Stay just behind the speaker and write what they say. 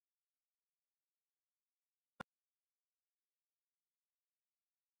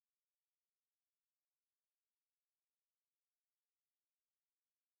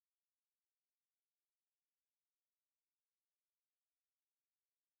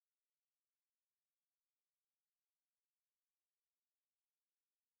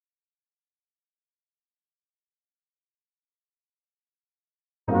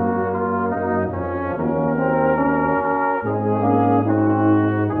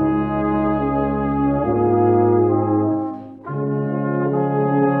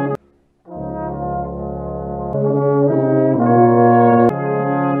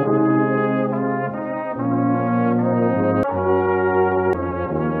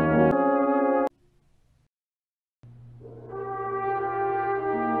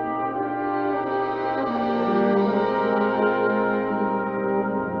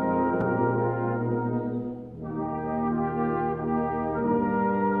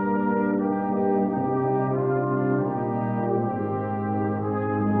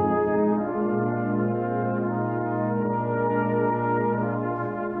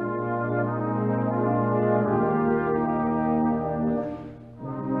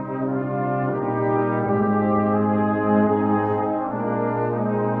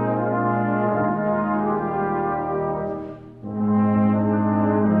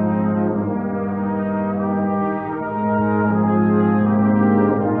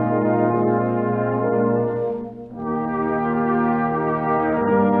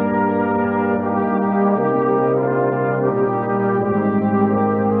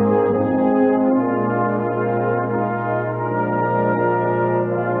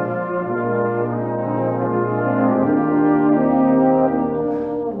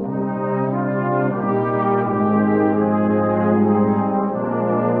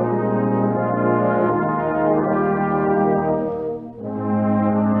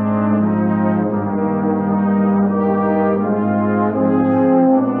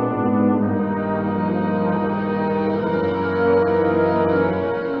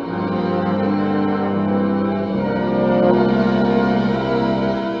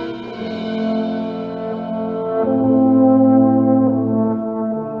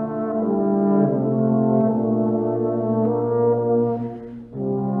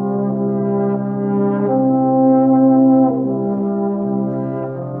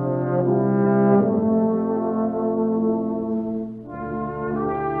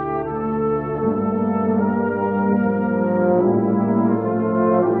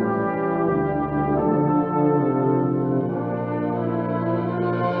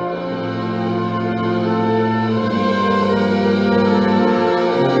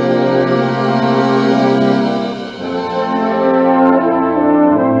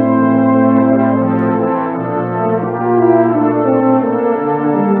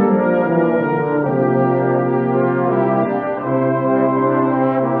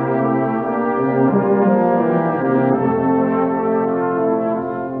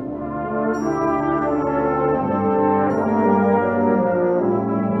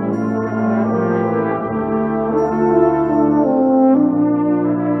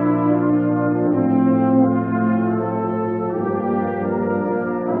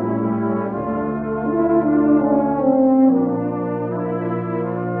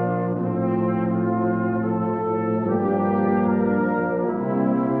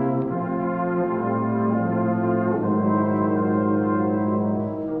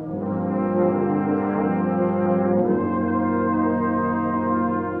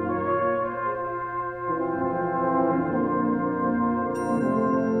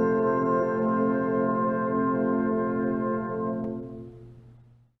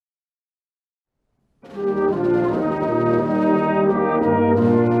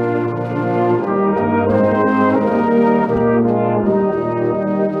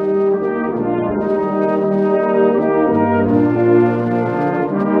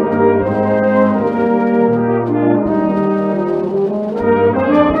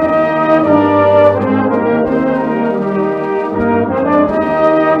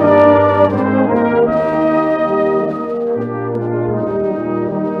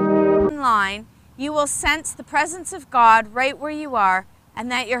will sense the presence of God right where you are,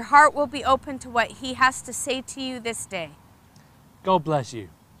 and that your heart will be open to what He has to say to you this day. God bless you.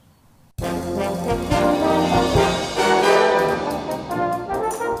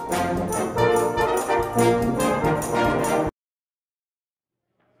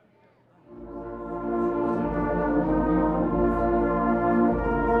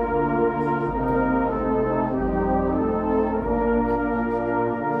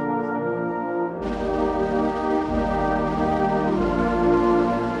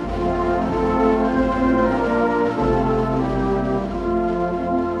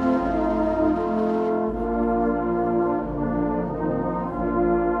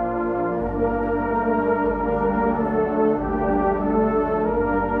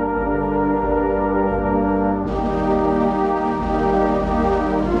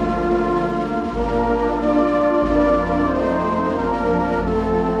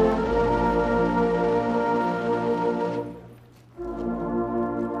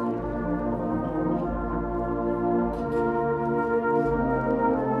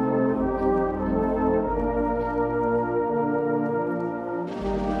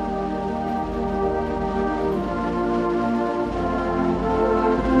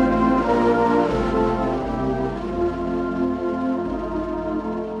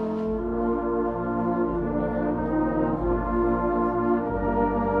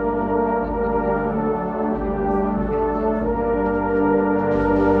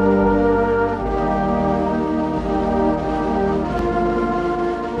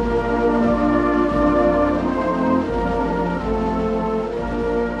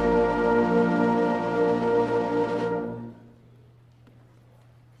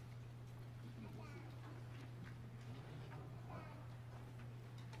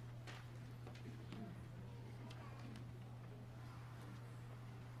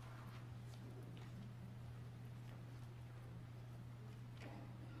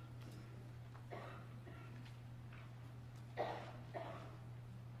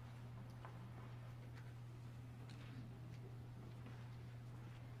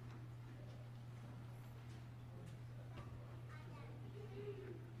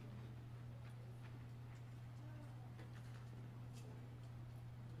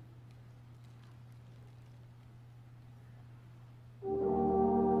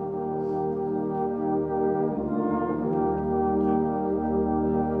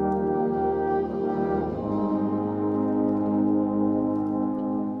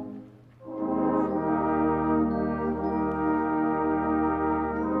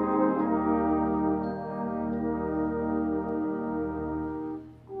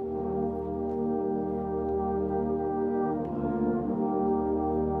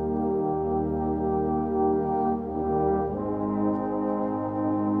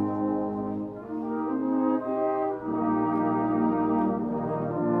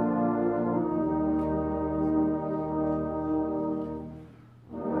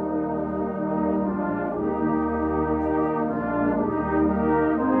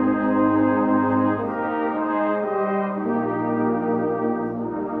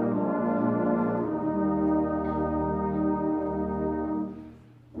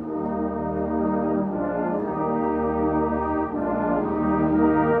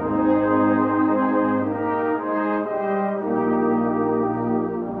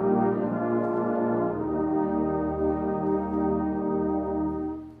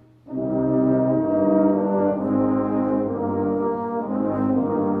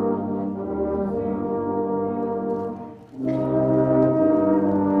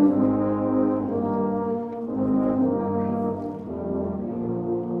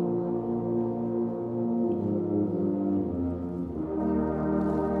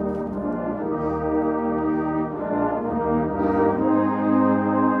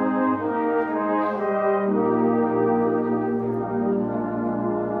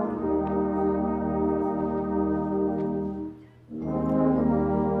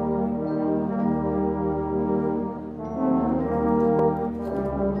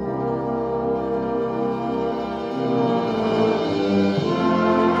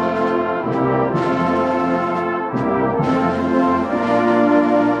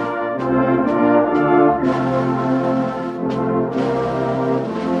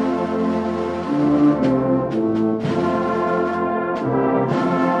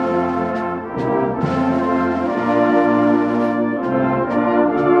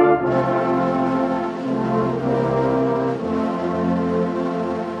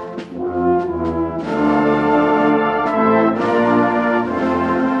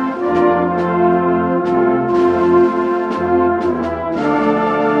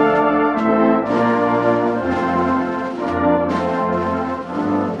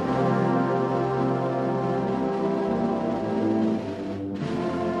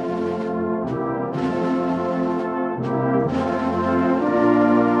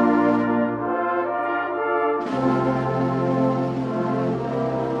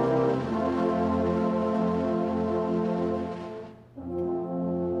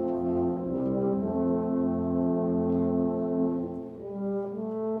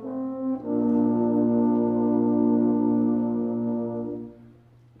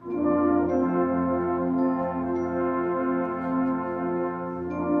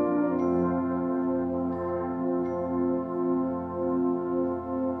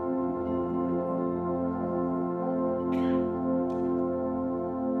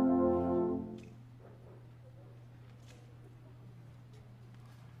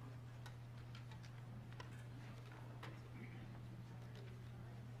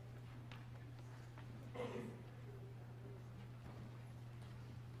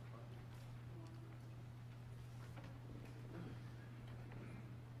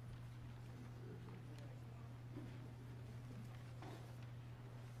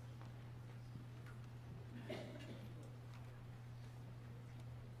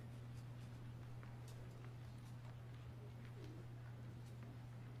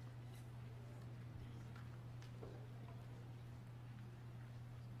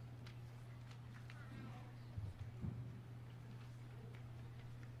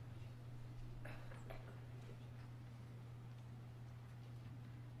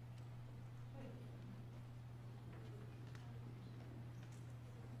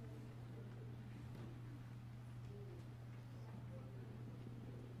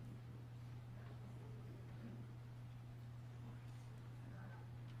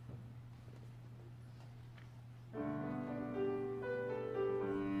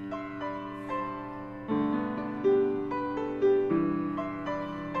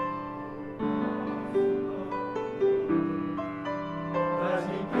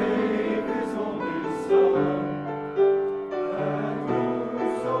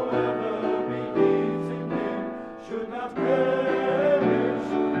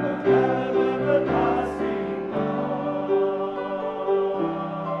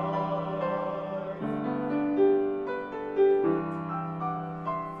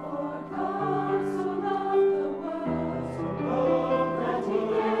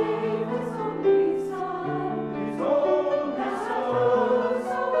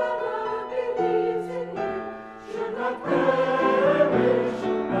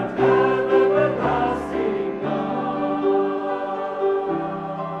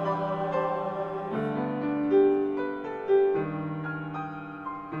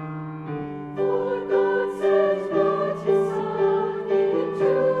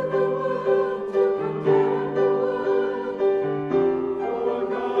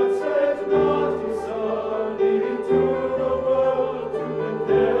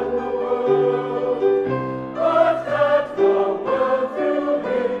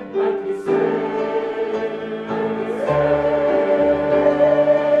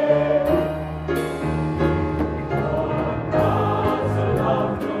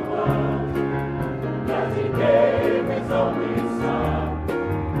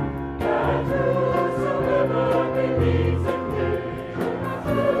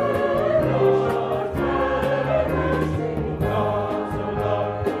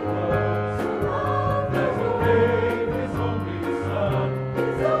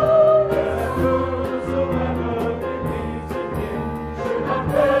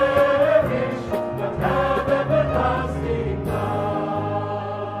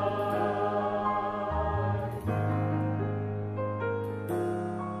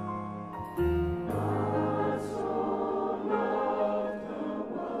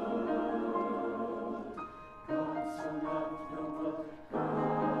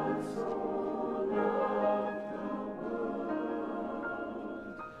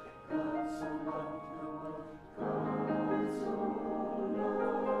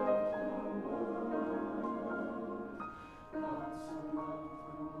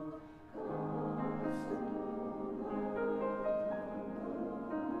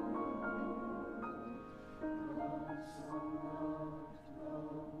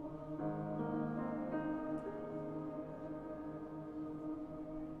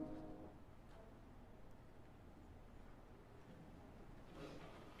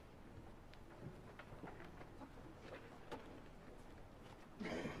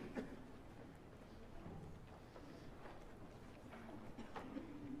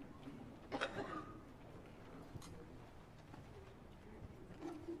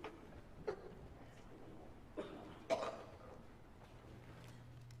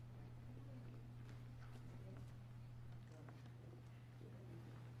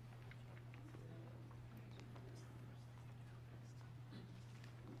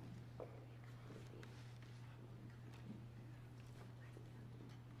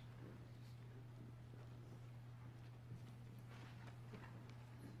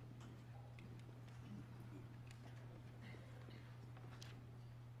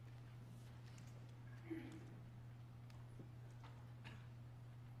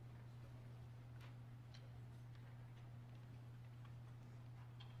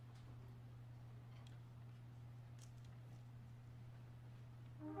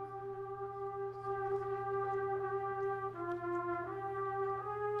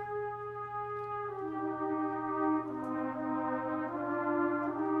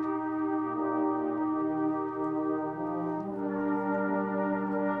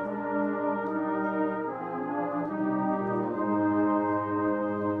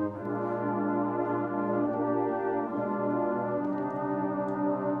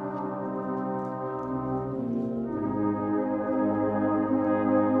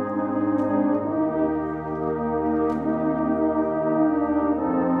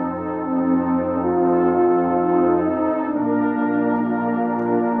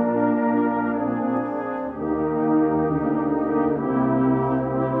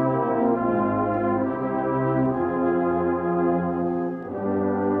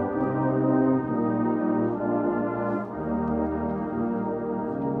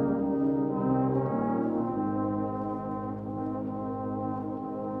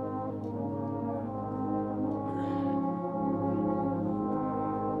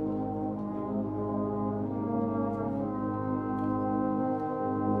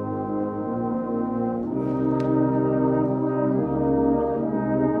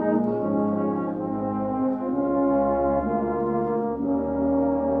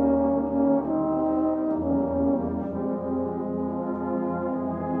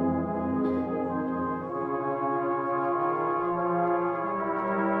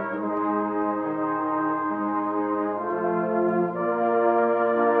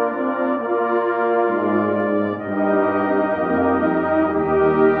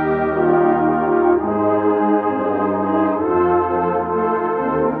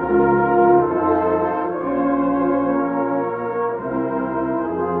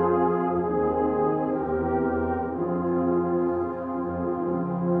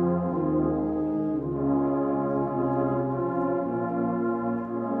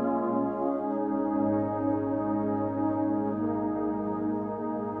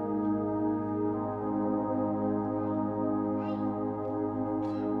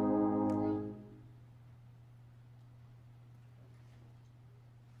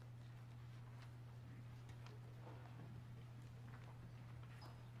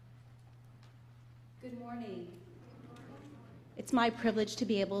 Good morning. It's my privilege to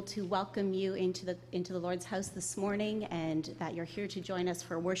be able to welcome you into the Lord's house this morning, and that you're here to join us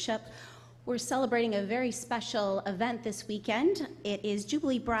for worship. We're celebrating a very special event this weekend. It is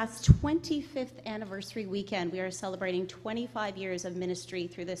Jubilee Brass's 25th anniversary weekend. We are celebrating 25 years of ministry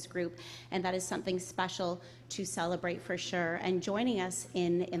through this group, and that is something special to celebrate for sure. And joining us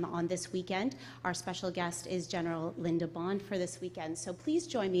on this weekend, our special guest is General Linda Bond for this weekend. So please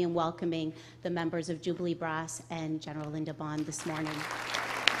join me in welcoming the members of Jubilee Brass and General Linda Bond this morning.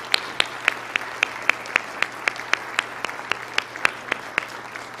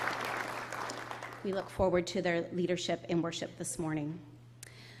 We look forward to their leadership in worship this morning.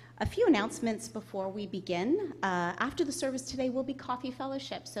 A few announcements before we begin. After the service today will be coffee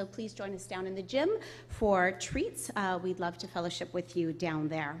fellowship, so please join us down in the gym for treats. We'd love to fellowship with you down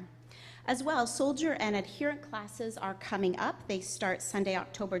there. As well, soldier and adherent classes are coming up. They start Sunday,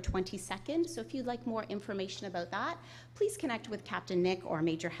 October 22nd, so if you'd like more information about that, please connect with Captain Nick or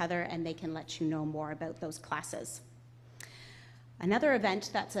Major Heather, and they can let you know more about those classes. Another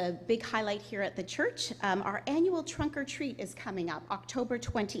event that's a big highlight here at the church, our annual Trunk or Treat is coming up October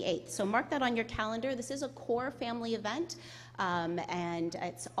 28th. So mark that on your calendar. This is a core family event, and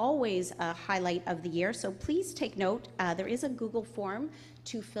it's always a highlight of the year. So please take note. There is a Google form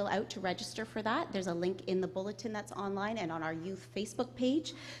to fill out to register for that. There's a link in the bulletin that's online and on our youth Facebook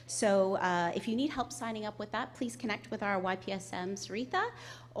page. So if you need help signing up with that, please connect with our YPSM Sarita,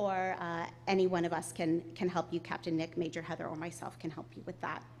 or any one of us can help you. Captain Nick, Major Heather, or myself can help you with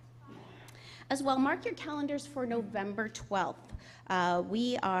that. As well, mark your calendars for November 12th.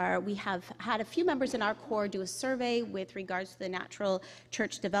 We have had a few members in our corps do a survey with regards to the Natural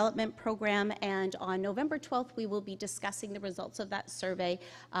Church Development Program, and on November 12th, we will be discussing the results of that survey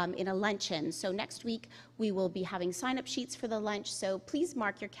in a luncheon. So next week, we will be having sign-up sheets for the lunch, so please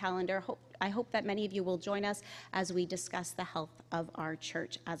mark your calendar. I hope that many of you will join us as we discuss the health of our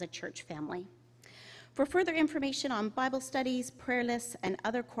church as a church family. For further information on Bible studies, prayer lists, and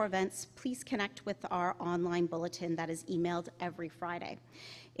other core events, please connect with our online bulletin that is emailed every Friday.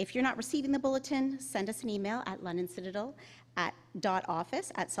 If you're not receiving the bulletin, send us an email at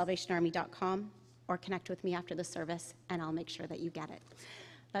londonCitadel.office@salvationarmy.com, or connect with me after the service, and I'll make sure that you get it.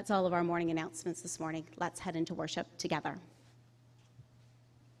 That's all of our morning announcements this morning. Let's head into worship together.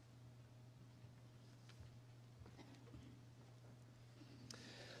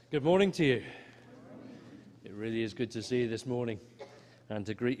 Good morning to you. It really is good to see you this morning and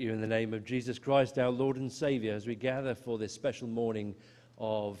to greet you in the name of Jesus Christ, our Lord and Savior, as we gather for this special morning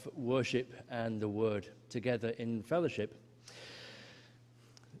of worship and the Word together in fellowship.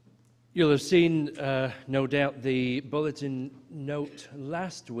 You'll have seen, no doubt, the bulletin note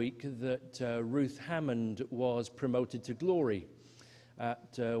last week that Ruth Hammond was promoted to glory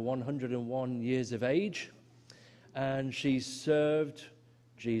at 101 years of age, and she served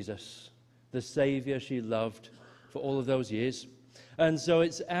Jesus, the Savior she loved, for all of those years. And so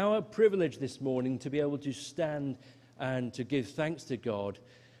it's our privilege this morning to be able to stand and to give thanks to God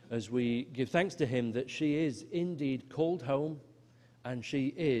as we give thanks to Him that she is indeed called home and she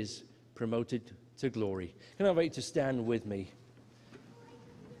is promoted to glory. Can I invite you to stand with me?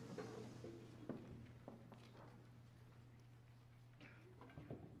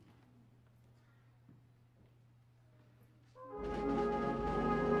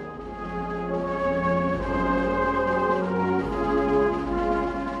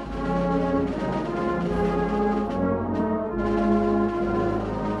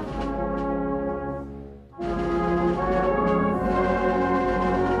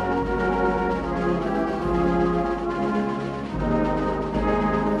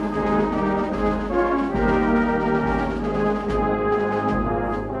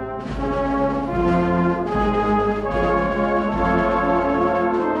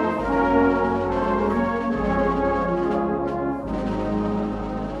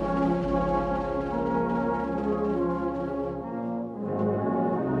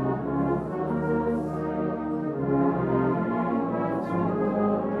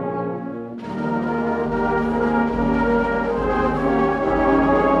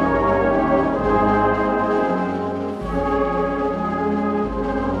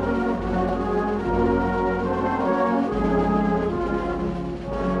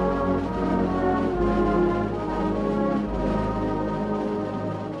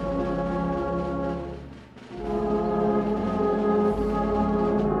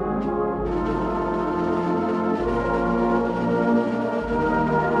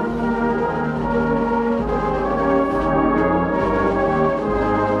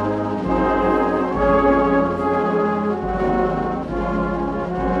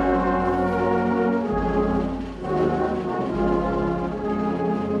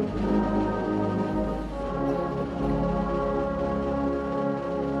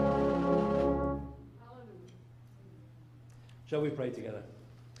 pray together?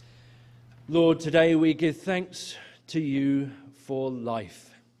 Lord, today we give thanks to you for life,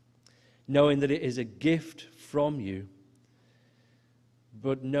 knowing that it is a gift from you,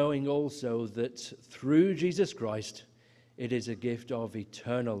 but knowing also that through Jesus Christ, it is a gift of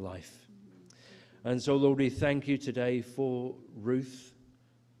eternal life. And so, Lord, we thank you today for Ruth,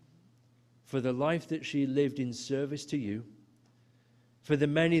 for the life that she lived in service to you, for the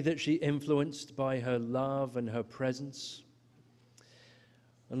many that she influenced by her love and her presence.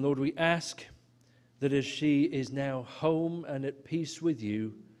 And Lord, we ask that as she is now home and at peace with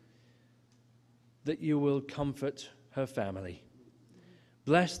you, that you will comfort her family.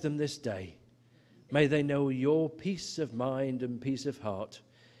 Bless them this day. May they know your peace of mind and peace of heart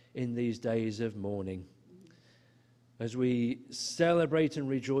in these days of mourning. As we celebrate and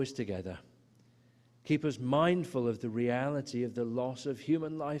rejoice together, keep us mindful of the reality of the loss of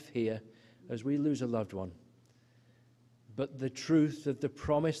human life here as we lose a loved one, but the truth of the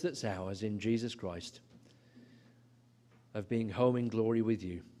promise that's ours in Jesus Christ of being home in glory with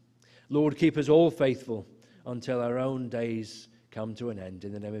you. Lord, keep us all faithful until our own days come to an end.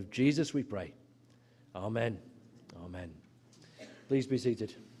 In the name of Jesus we pray. Amen. Amen. Please be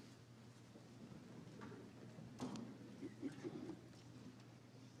seated.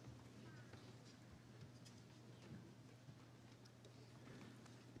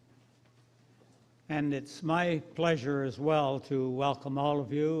 And it's my pleasure as well to welcome all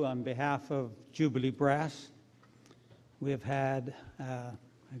of you on behalf of Jubilee Brass. We have had a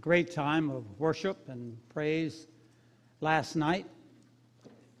great time of worship and praise last night.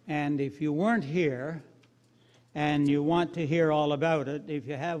 And if you weren't here and you want to hear all about it, if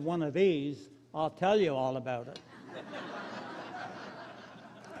you have one of these, I'll tell you all about it.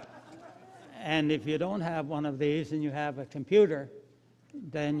 And if you don't have one of these and you have a computer,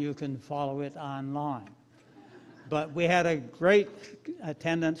 then you can follow it online. But we had a great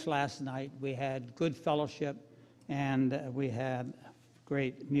attendance last night. We had good fellowship, and we had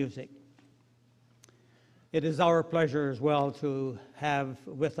great music. It is our pleasure as well to have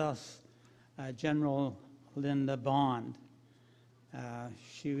with us General Linda Bond.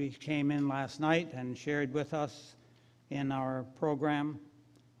 She came in last night and shared with us in our program,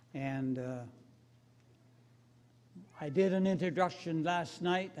 and I did an introduction last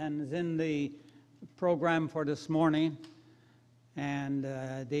night and is in the program for this morning. And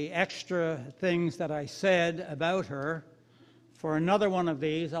the extra things that I said about her, for another one of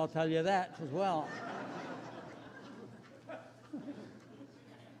these, I'll tell you that as well.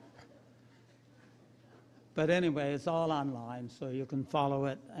 But anyway, it's all online, so you can follow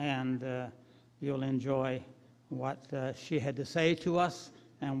it, and you'll enjoy what she had to say to us,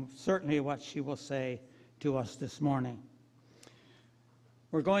 and certainly what she will say to us this morning.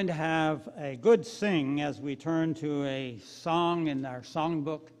 We're going to have a good sing as we turn to a song in our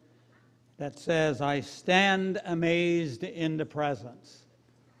songbook that says, "I stand amazed in the presence."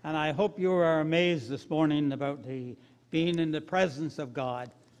 And I hope you are amazed this morning about being in the presence of God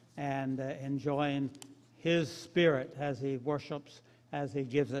and enjoying His Spirit as He worships, as He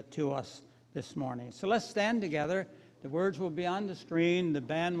gives it to us this morning. So let's stand together. The words will be on the screen. The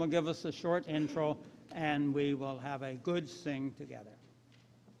band will give us a short intro, and we will have a good sing together.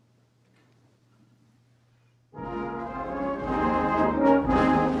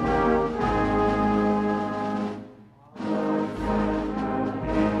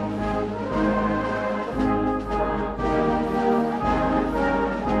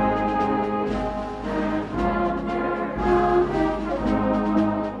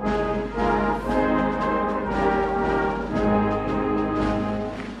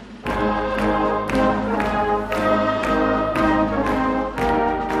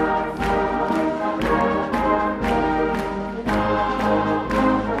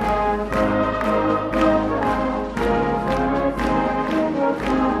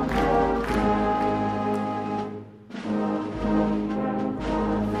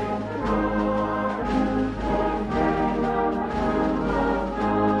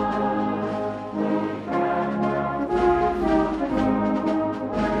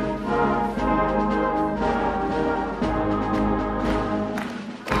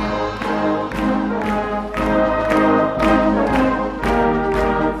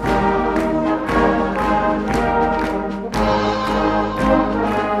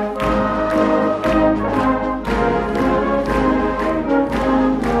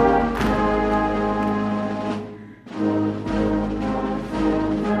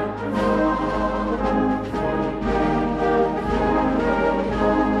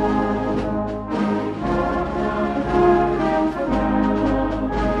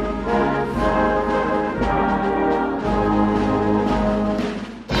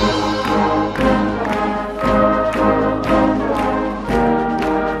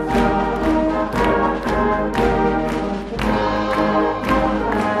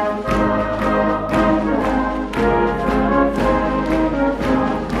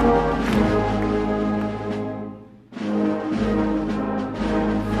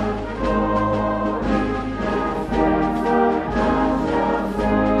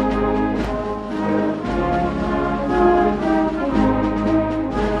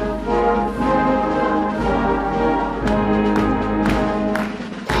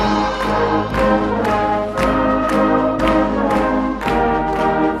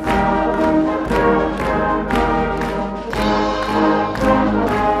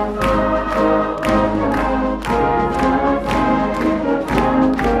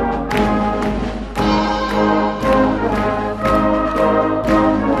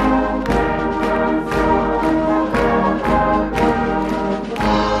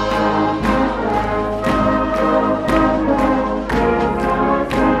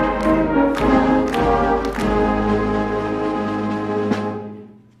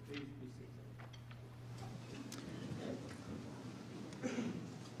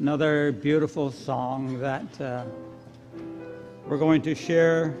 Another beautiful song that we're going to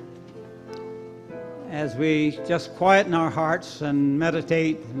share as we just quieten our hearts and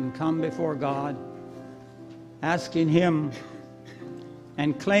meditate and come before God, asking Him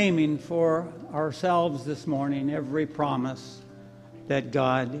and claiming for ourselves this morning every promise that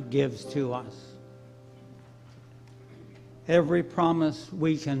God gives to us. Every promise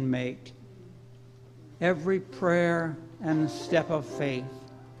we can make, every prayer and step of faith,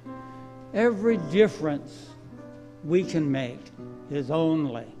 every difference we can make is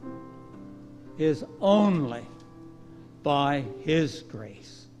only by His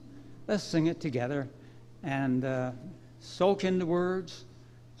grace. Let's sing it together and soak in the words,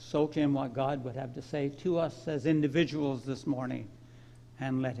 soak in what God would have to say to us as individuals this morning,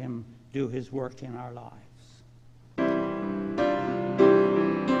 and let Him do His work in our lives.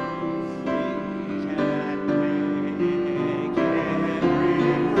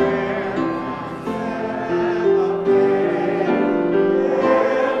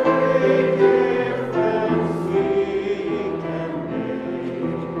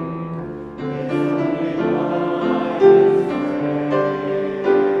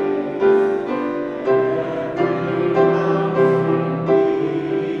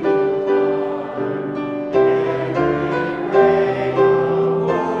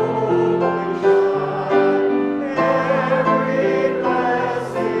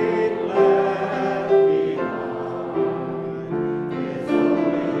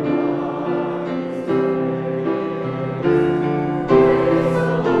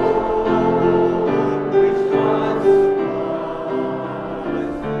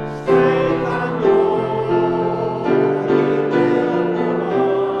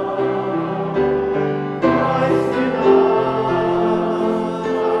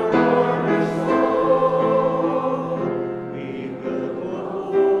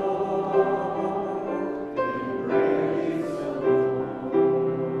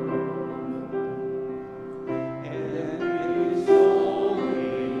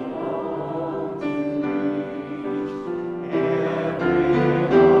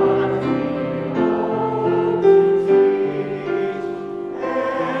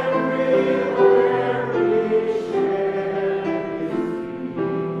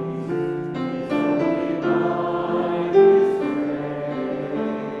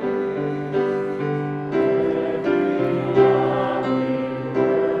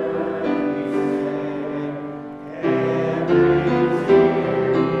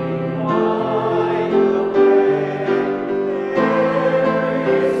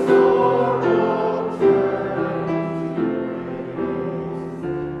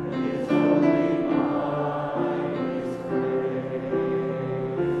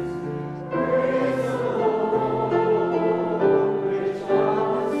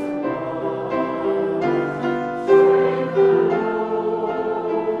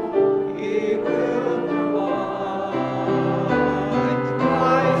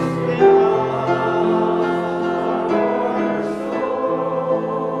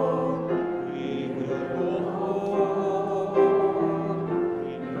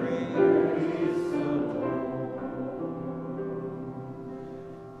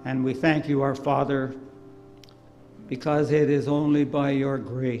 And we thank you, our Father, because it is only by your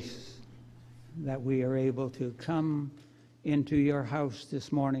grace that we are able to come into your house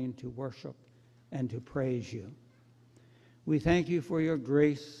this morning to worship and to praise you. We thank you for your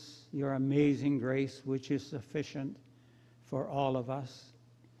grace, your amazing grace, which is sufficient for all of us.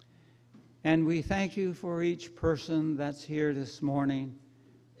 And we thank you for each person that's here this morning,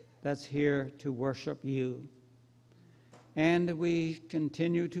 that's here to worship you. And we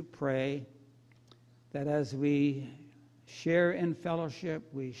continue to pray that as we share in fellowship,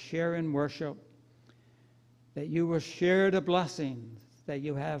 we share in worship, that you will share the blessings that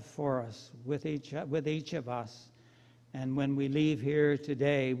you have for us with each of us. And when we leave here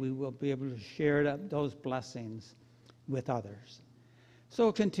today, we will be able to share those blessings with others.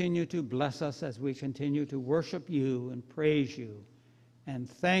 So continue to bless us as we continue to worship you and praise you and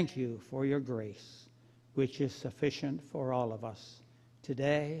thank you for your grace, which is sufficient for all of us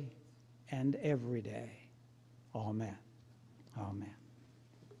today and every day. Amen. Amen.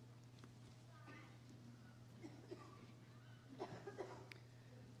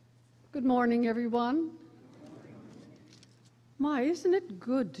 Good morning, everyone. My, isn't it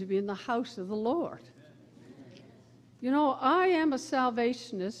good to be in the house of the Lord? You know, I am a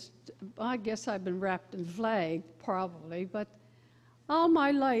Salvationist. I guess I've been wrapped in flag, probably, but all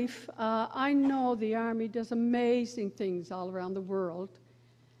my life, I know the Army does amazing things all around the world.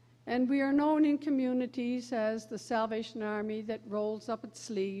 And we are known in communities as the Salvation Army that rolls up its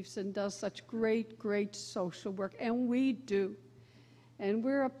sleeves and does such great, great social work. And we do. And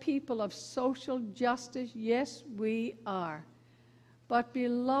we're a people of social justice. Yes, we are. But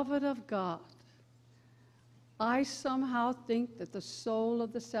beloved of God, I somehow think that the soul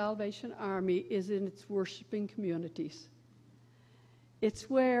of the Salvation Army is in its worshiping communities. It's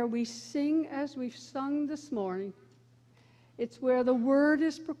where we sing as we've sung this morning. It's where the word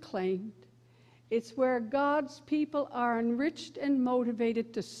is proclaimed. It's where God's people are enriched and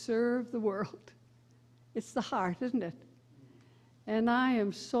motivated to serve the world. It's the heart, isn't it? And I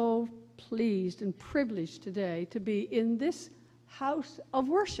am so pleased and privileged today to be in this house of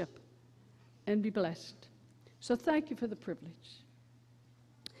worship and be blessed. So thank you for the privilege.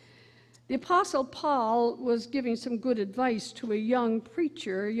 The Apostle Paul was giving some good advice to a young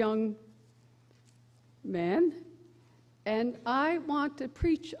preacher, a young man, and I want to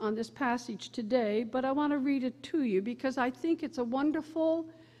preach on this passage today, but I want to read it to you because I think it's a wonderful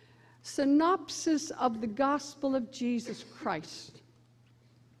synopsis of the gospel of Jesus Christ.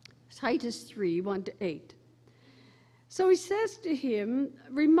 Titus 3, 1-8. So he says to him,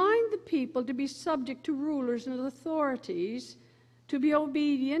 remind the people to be subject to rulers and authorities, to be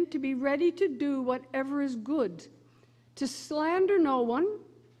obedient, to be ready to do whatever is good, to slander no one,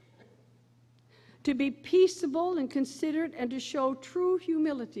 to be peaceable and considerate, and to show true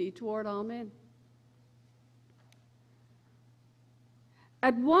humility toward all men.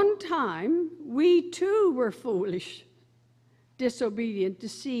 At one time, we too were foolish, disobedient,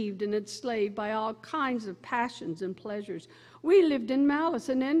 deceived, and enslaved by all kinds of passions and pleasures. We lived in malice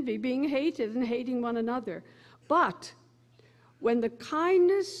and envy, being hated and hating one another. But when the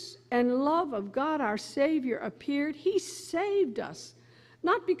kindness and love of God our Savior appeared, he saved us,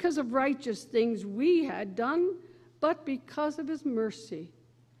 not because of righteous things we had done, but because of his mercy.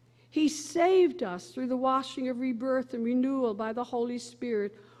 He saved us through the washing of rebirth and renewal by the Holy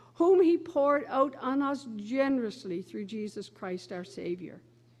Spirit, whom he poured out on us generously through Jesus Christ our Savior,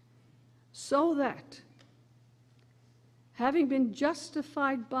 so that, having been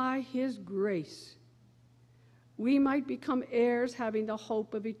justified by his grace, we might become heirs, having the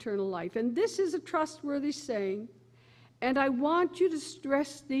hope of eternal life. And this is a trustworthy saying, and I want you to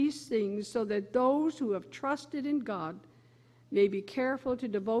stress these things so that those who have trusted in God may be careful to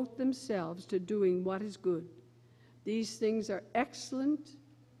devote themselves to doing what is good. These things are excellent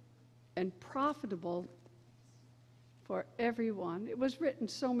and profitable for everyone. It was written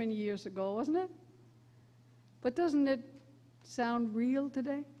so many years ago, wasn't it? But doesn't it sound real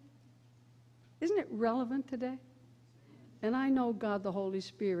today? Isn't it relevant today? And I know God the Holy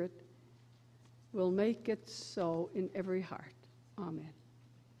Spirit will make it so in every heart. Amen.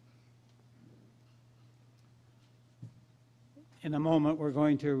 In a moment, we're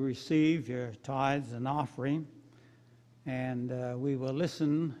going to receive your tithes and offering, and we will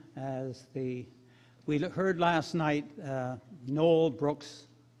listen as we heard last night, Noel Brooks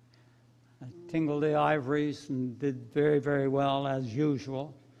tingled the ivories and did very, very well as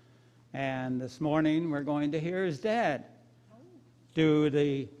usual. And this morning, we're going to hear his dad do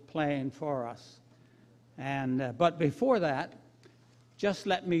the playing for us. And but before that, just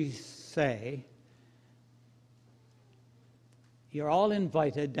let me say, you're all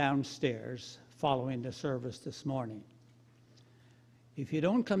invited downstairs following the service this morning. If you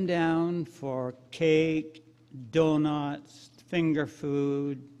don't come down for cake, donuts, finger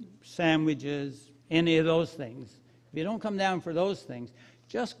food, sandwiches, any of those things, if you don't come down for those things,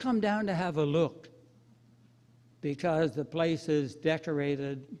 just come down to have a look, because the place is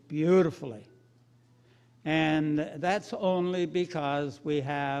decorated beautifully. And that's only because we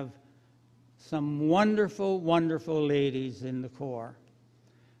have some wonderful, wonderful ladies in the corps.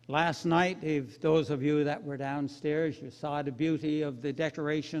 Last night, if those of you that were downstairs, you saw the beauty of the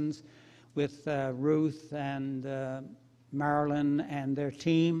decorations with Ruth and Marilyn and their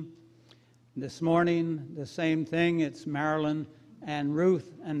team. This morning, the same thing. It's Marilyn and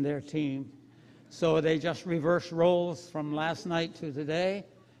Ruth and their team. So they just reverse roles from last night to today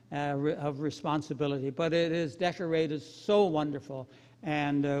of responsibility. But it is decorated so wonderful,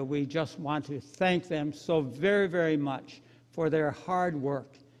 and we just want to thank them so very, very much for their hard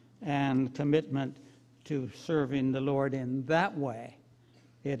work and commitment to serving the Lord in that way.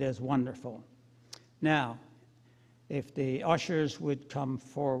 It is wonderful. Now, if the ushers would come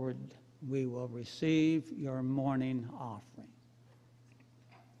forward, we will receive your morning offering.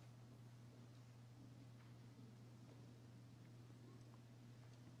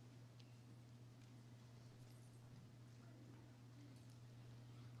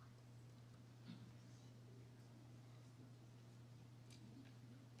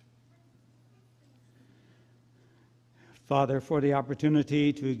 Father, for the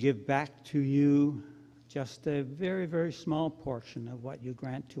opportunity to give back to you just a very, very small portion of what you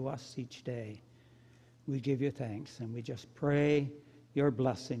grant to us each day. We give you thanks, and we just pray your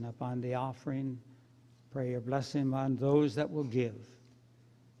blessing upon the offering. Pray your blessing on those that will give.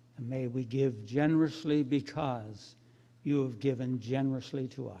 And may we give generously because you have given generously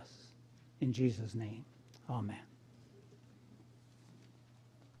to us. In Jesus' name, amen.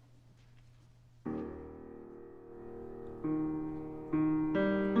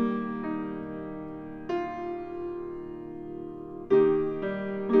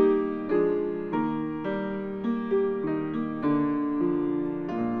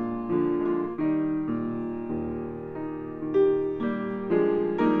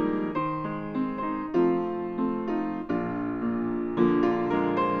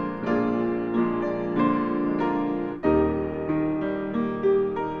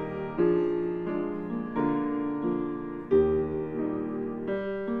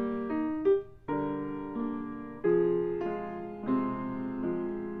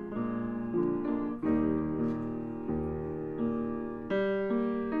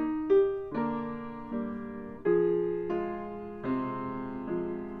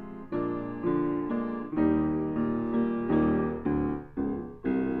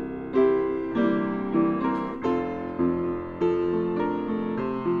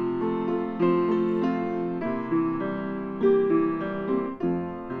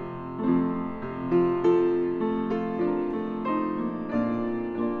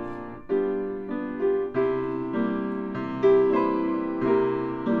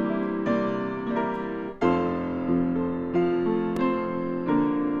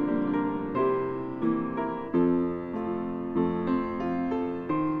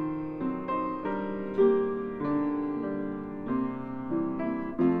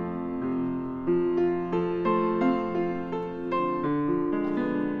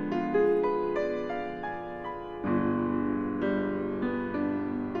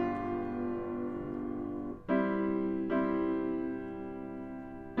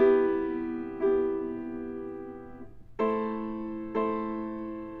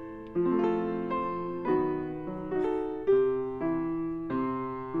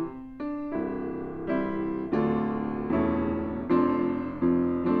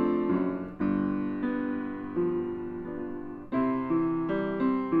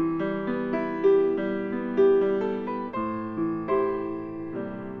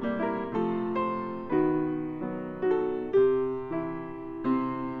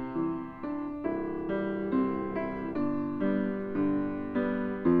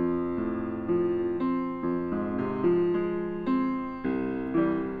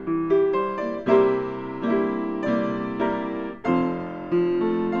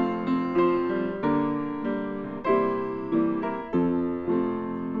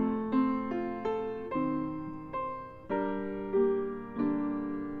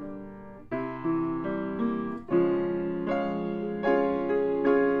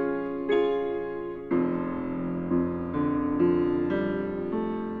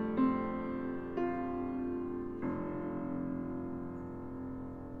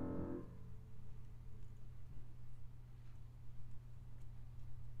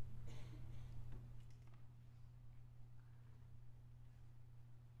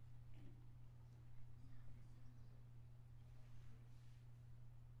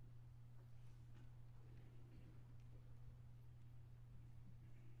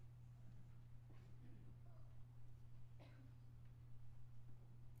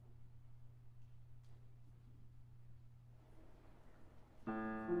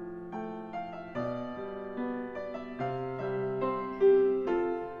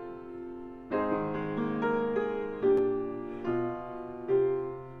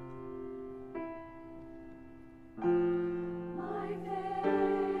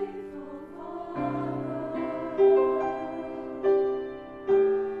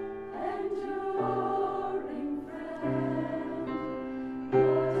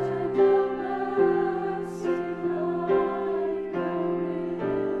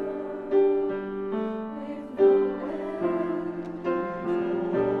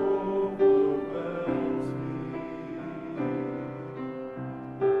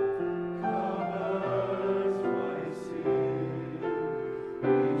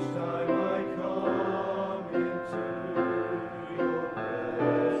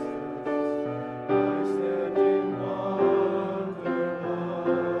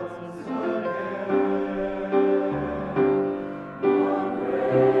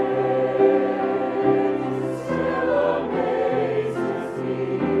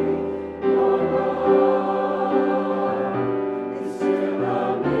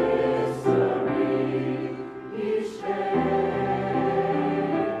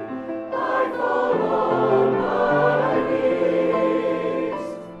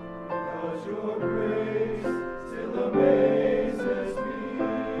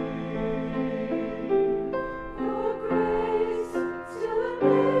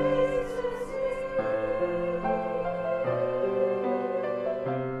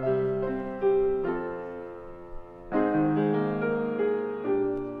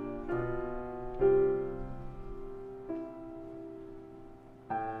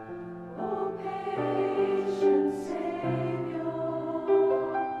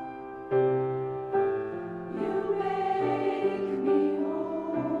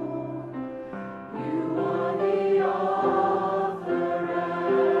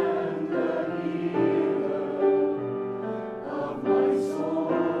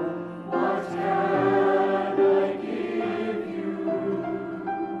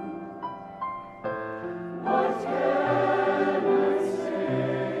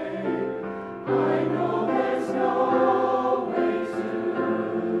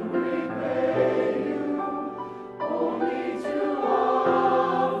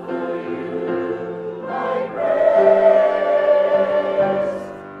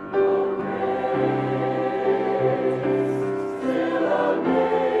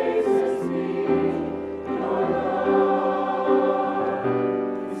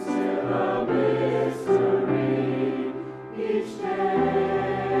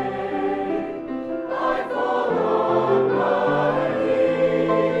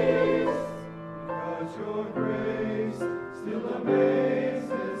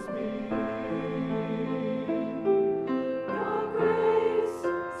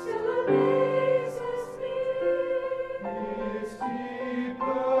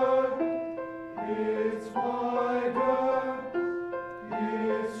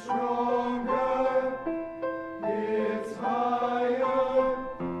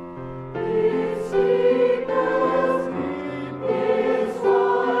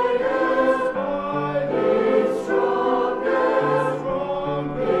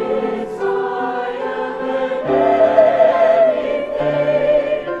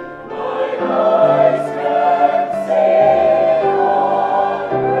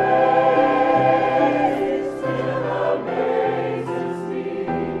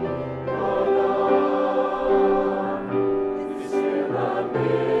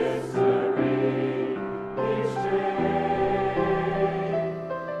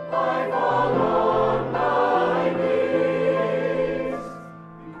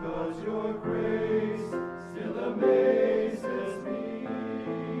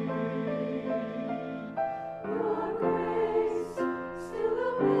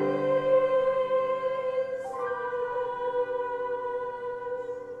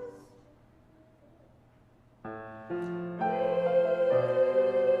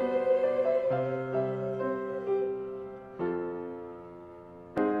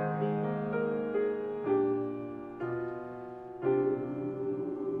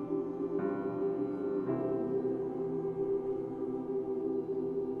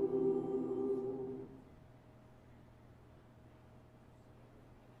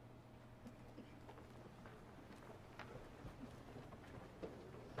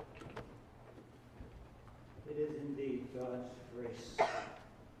 It is indeed God's grace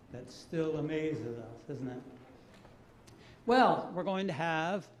that still amazes us, isn't it? Well, we're going to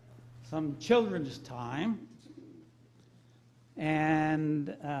have some children's time,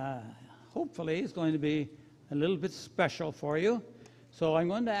 and hopefully it's going to be a little bit special for you. So I'm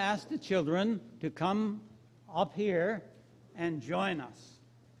going to ask the children to come up here and join us.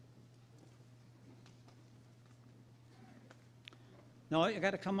 No, you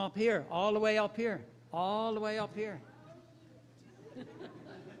got to come up here, all the way up here. All the way up here.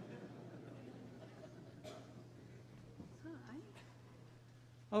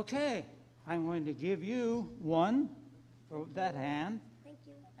 Okay, I'm going to give you one for that hand. Thank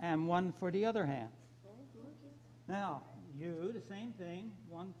you. And one for the other hand. Now, you, the same thing,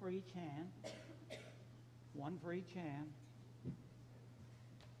 one for each hand. One for each hand.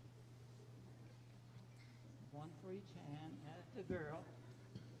 One for each hand. That's the girl.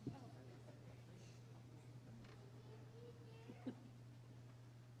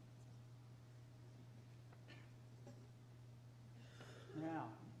 Now,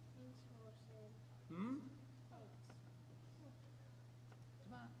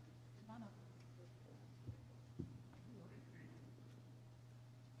 come on up.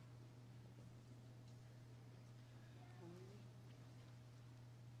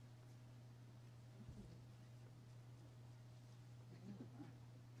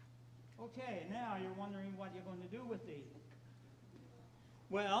 Okay, now you're wondering what you're going to do with these.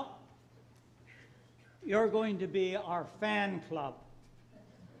 Well, you're going to be our fan club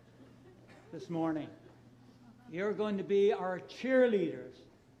this morning. You're going to be our cheerleaders.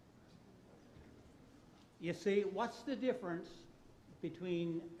 You see, what's the difference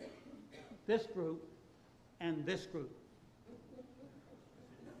between this group and this group?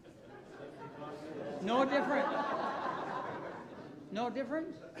 No difference. No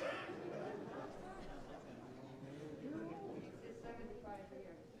difference?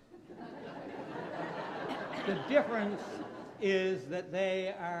 The difference is that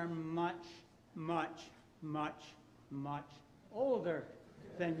they are much, much, much, much older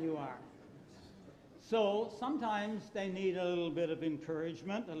than you are. So sometimes they need a little bit of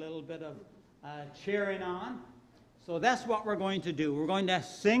encouragement, a little bit of cheering on. So that's what we're going to do. We're going to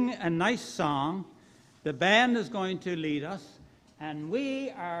sing a nice song. The band is going to lead us, and we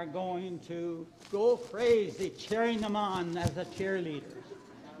are going to go crazy cheering them on as the cheerleaders.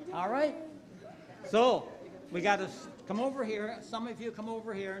 All right? So we got to come over here. Some of you come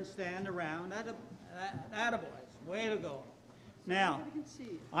over here and stand around. Attaboys. Way to go. Now,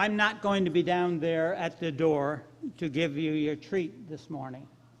 I'm not going to be down there at the door to give you your treat this morning.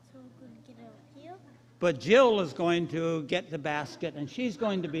 So we're going to get it up here? But Jill is going to get the basket, and she's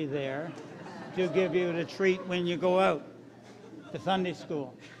going to be there to give you the treat when you go out to Sunday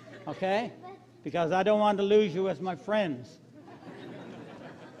school. Okay? Because I don't want to lose you as my friends.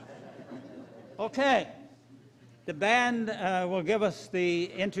 Okay. The band will give us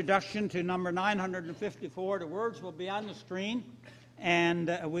the introduction to number 954. The words will be on the screen,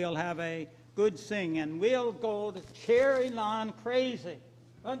 and we'll have a good sing, and we'll go to cheering on crazy,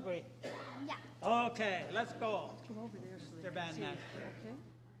 won't we? Yeah. Okay, let's go. Come over there so they Their can band see it,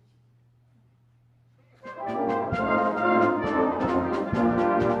 master.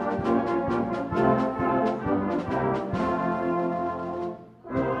 okay?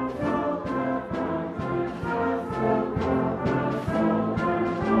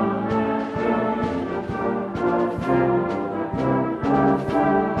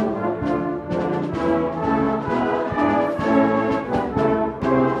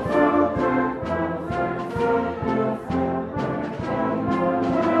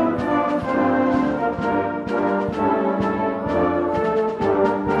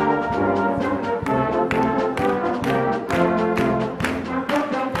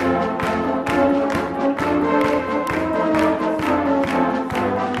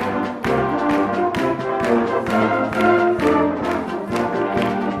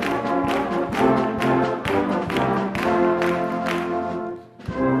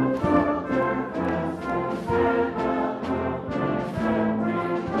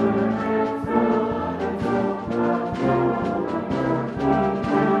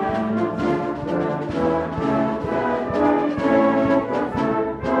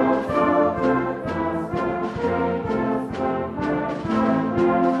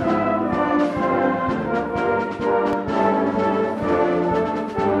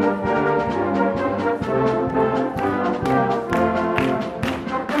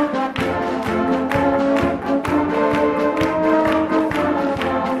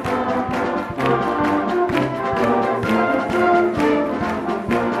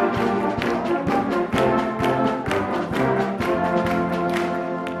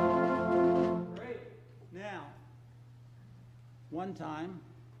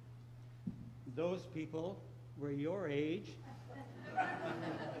 people were your age,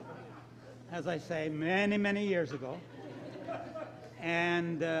 as I say, many, many years ago,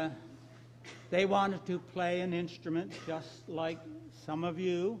 and they wanted to play an instrument just like some of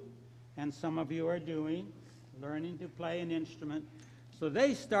you are doing, learning to play an instrument. So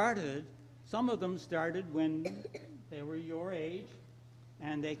they started, some of them started when they were your age,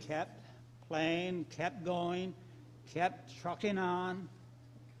 and they kept playing, kept going, kept trucking on,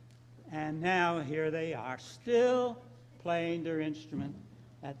 and now here they are, still playing their instrument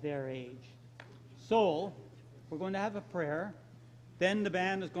at their age. So, we're going to have a prayer, then the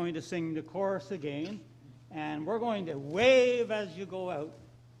band is going to sing the chorus again, and we're going to wave as you go out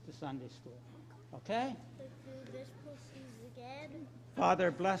to Sunday school. Okay?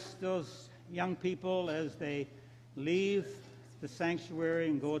 Father, bless those young people as they leave the sanctuary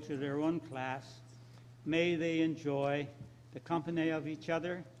and go to their own class. May they enjoy the company of each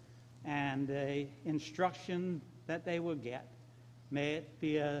other and the instruction that they will get. May it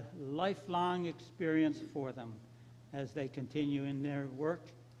be a lifelong experience for them as they continue in their work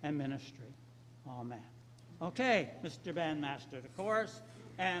and ministry. Amen. Okay, Mr. Bandmaster, the chorus,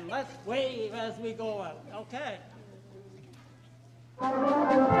 and let's wave as we go out. Okay.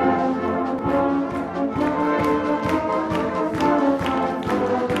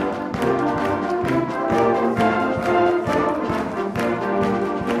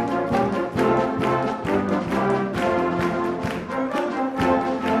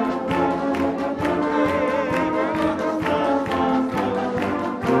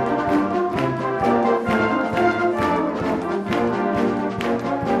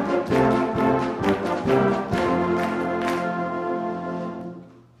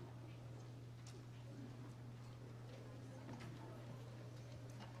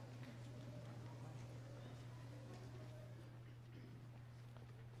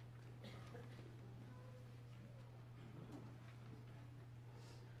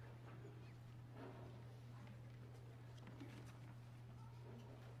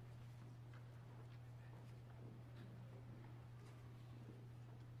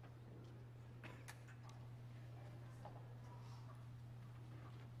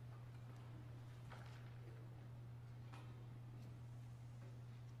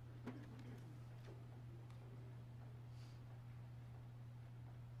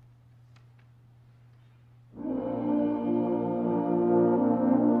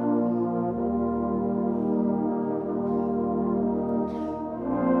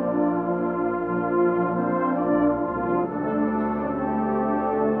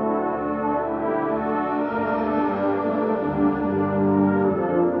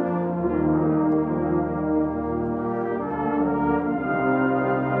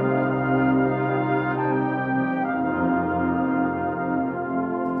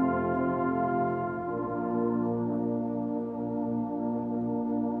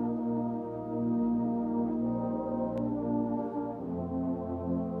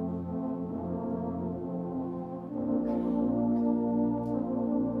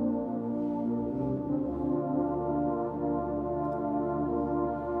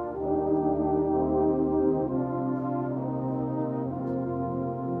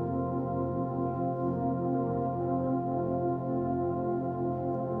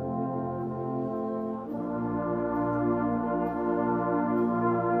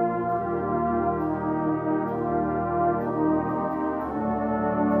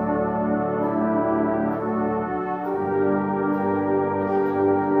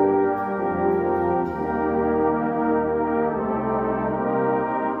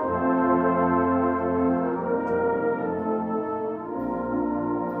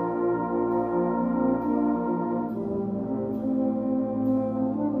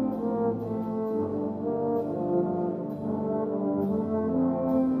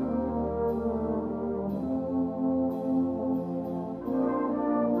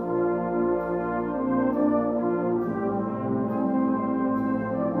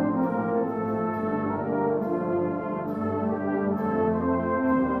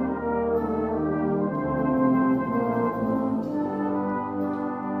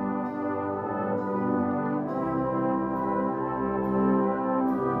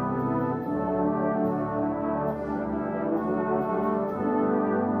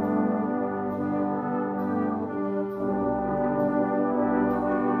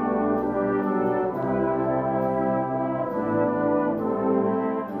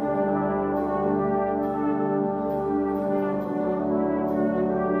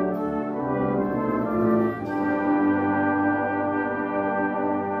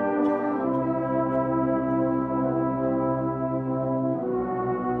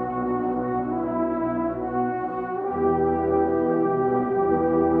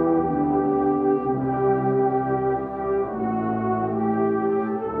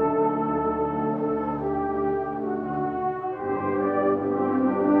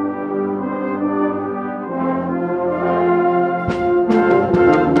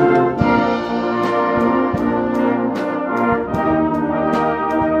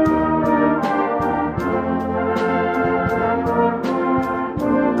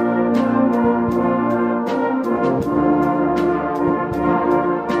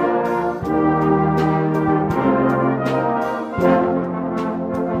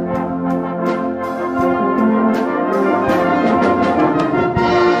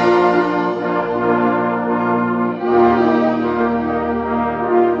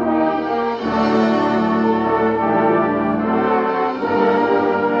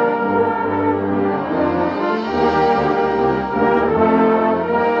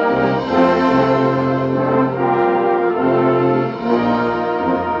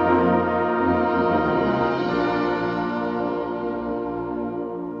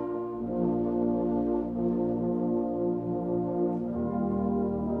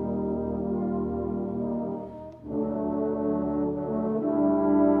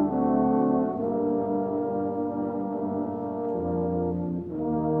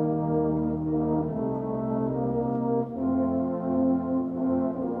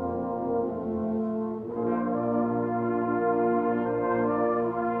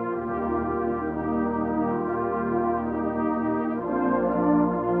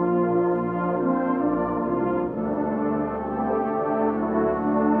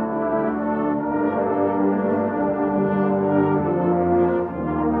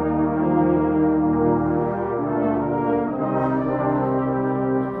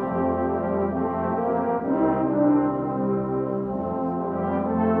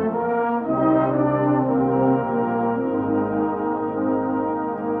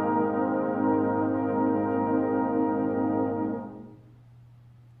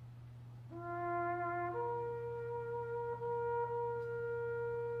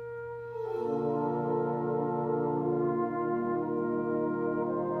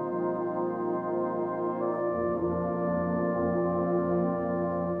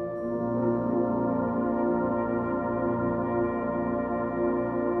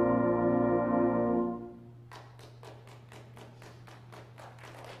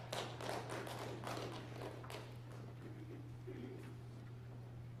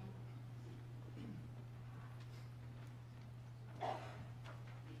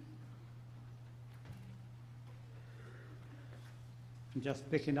 And just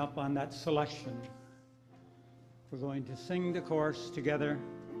picking up on that selection, we're going to sing the chorus together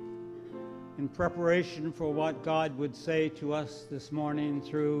in preparation for what God would say to us this morning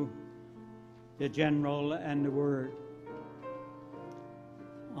through the general and the word.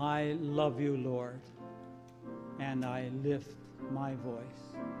 I love you, Lord, and I lift my voice.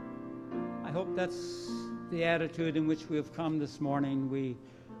 I hope that's the attitude in which we have come this morning. We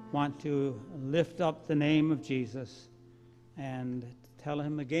want to lift up the name of Jesus and tell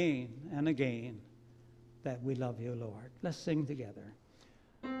him again and again that we love you, Lord. Let's sing together.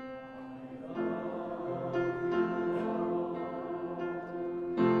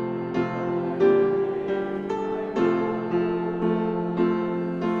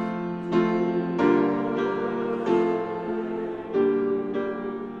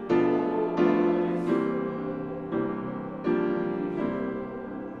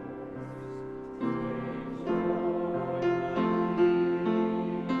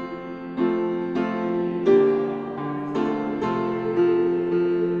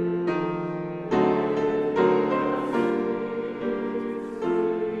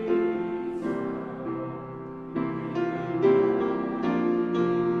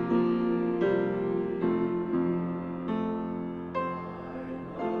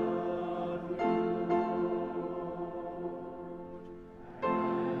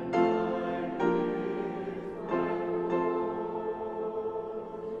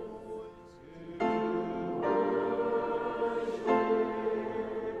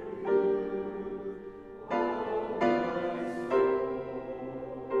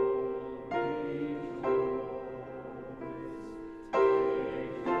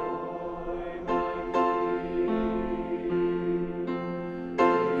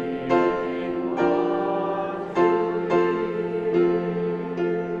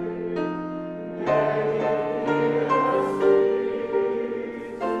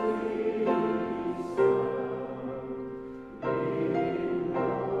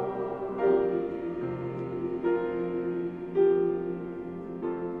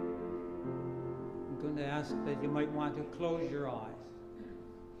 That you might want to close your eyes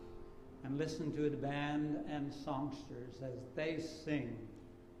and listen to the band and songsters as they sing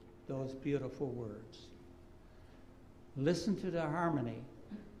those beautiful words. Listen to the harmony,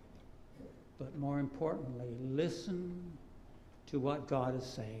 but more importantly, listen to what God is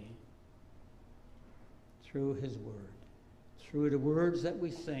saying through his word, through the words that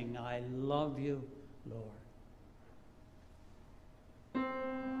we sing. I love you, Lord.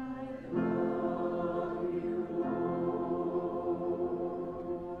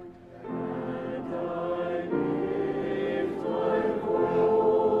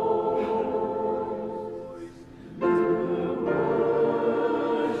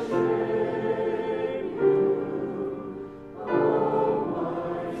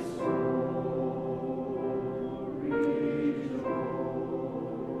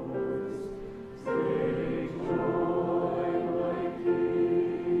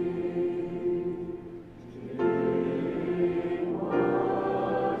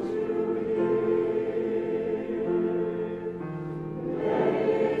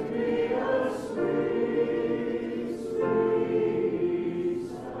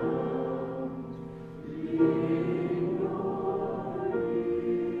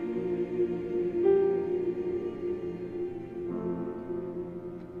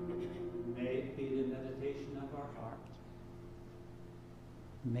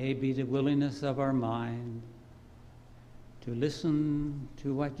 May be the willingness of our mind to listen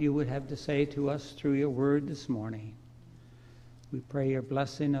to what you would have to say to us through your word this morning. We pray your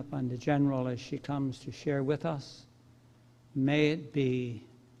blessing upon the general as she comes to share with us. May it be,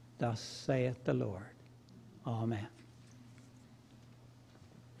 thus saith the Lord. Amen.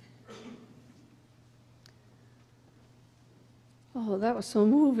 Oh, that was so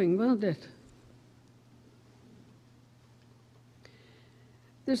moving, wasn't it?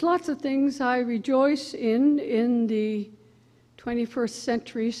 There's lots of things I rejoice in the 21st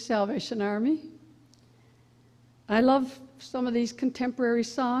century Salvation Army. I love some of these contemporary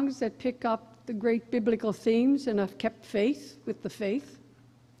songs that pick up the great biblical themes and have kept faith with the faith.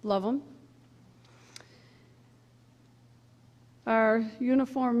 Love them. Our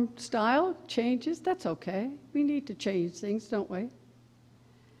uniform style changes. That's okay. We need to change things, don't we?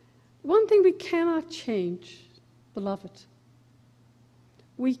 One thing we cannot change, beloved,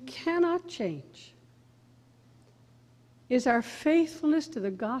 we cannot change is our faithfulness to the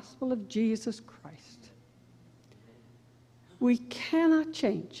gospel of Jesus Christ. We cannot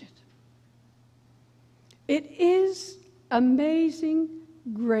change it. It is amazing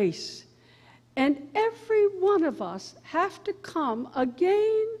grace. And every one of us have to come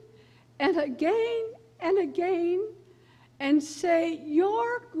again and again and again and say,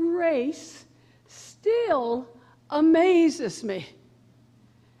 your grace still amazes me.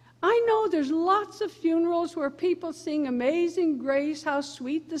 I know there's lots of funerals where people sing Amazing Grace, how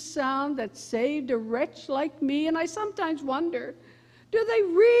sweet the sound that saved a wretch like me, and I sometimes wonder, do they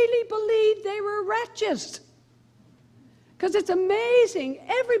really believe they were wretches? Because it's amazing.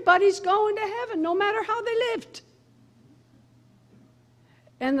 Everybody's going to heaven, no matter how they lived.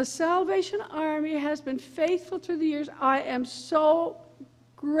 And the Salvation Army has been faithful through the years. I am so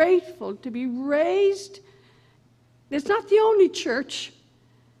grateful to be raised. It's not the only church,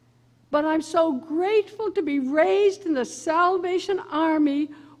 but I'm so grateful to be raised in the Salvation Army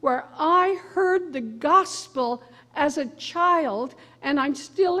where I heard the gospel as a child, and I'm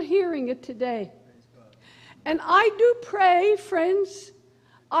still hearing it today. And I do pray, friends,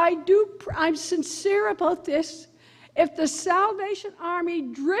 I'm sincere about this. If the Salvation Army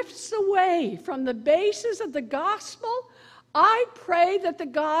drifts away from the basis of the gospel, I pray that the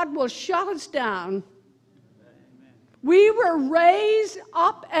God will shut us down. Amen. We were raised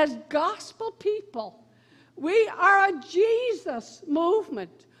up as gospel people. We are a Jesus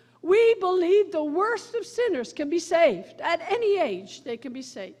movement. We believe the worst of sinners can be saved. At any age, they can be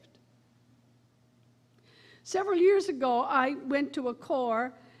saved. Several years ago, I went to a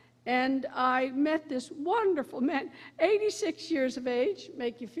corps, and I met this wonderful man, 86 years of age.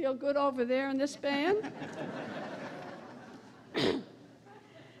 Make you feel good over there in this band.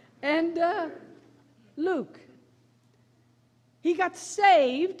 And Luke, he got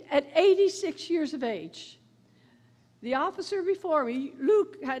saved at 86 years of age. The officer before me,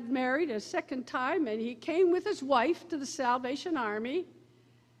 Luke, had married a second time, and he came with his wife to the Salvation Army,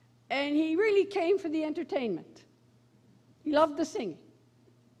 and he really came for the entertainment. He loved the singing.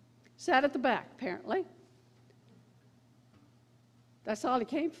 Sat at the back, apparently. That's all he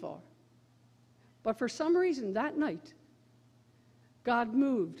came for. But for some reason, that night, God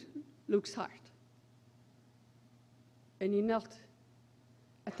moved Luke's heart. And he knelt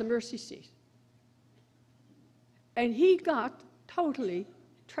at the mercy seat. And he got totally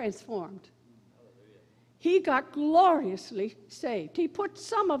transformed. He got gloriously saved. He put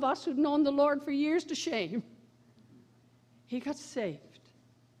some of us who'd known the Lord for years to shame. He got saved.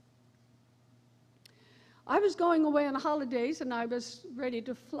 I was going away on holidays, and I was ready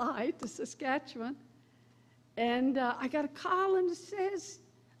to fly to Saskatchewan. And I got a call, and it says,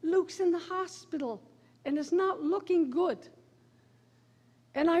 Luke's in the hospital, and it's not looking good.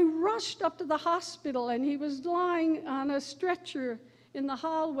 And I rushed up to the hospital, and he was lying on a stretcher in the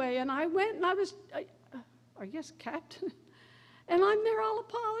hallway. And I went, and I guess, Captain. And I'm there, all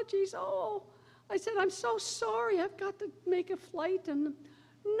apologies. Oh, I said, I'm so sorry. I've got to make a flight. And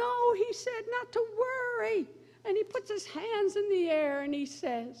no, he said, not to worry. And he puts his hands in the air, and he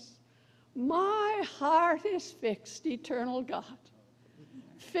says, my heart is fixed, eternal God.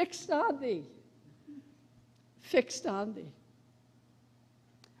 Fixed on thee. Fixed on thee.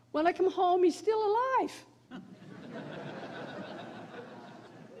 When I come home, he's still alive.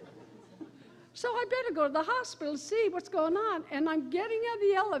 So I better go to the hospital to see what's going on. And I'm getting out of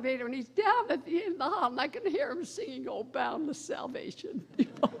the elevator, and he's down at the end of the hall, and I can hear him singing, oh, boundless salvation.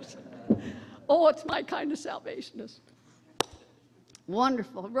 Oh, it's my kind of salvationist.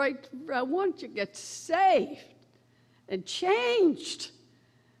 Wonderful, right? Once you get saved and changed,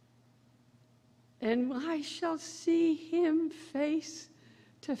 and I shall see him face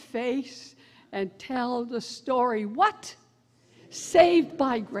to face and tell the story. What? Saved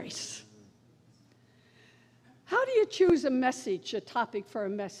by grace. How do you choose a message, a topic for a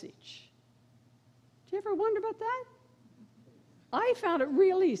message? Do you ever wonder about that? I found it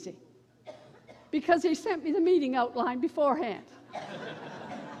real easy because he sent me the meeting outline beforehand.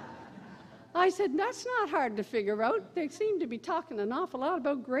 I said, that's not hard to figure out. They seem to be talking an awful lot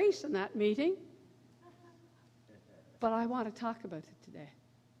about grace in that meeting. But I want to talk about it today.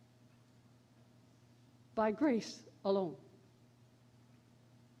 By grace alone.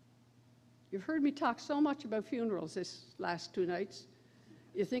 You've heard me talk so much about funerals this last 2 nights.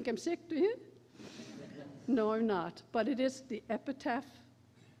 You think I'm sick, do you? No, I'm not. But it is the epitaph,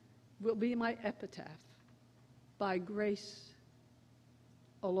 will be my epitaph. By grace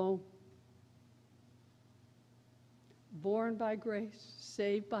alone. Born by grace,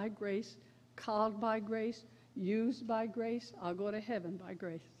 saved by grace, called by grace, used by grace. I'll go to heaven by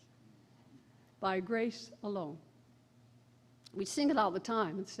grace. By grace alone. We sing it all the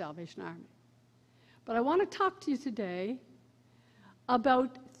time in the Salvation Army. But I want to talk to you today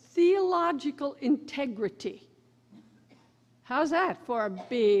about theological integrity. How's that for a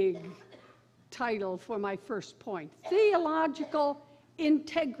big title for my first point. Theological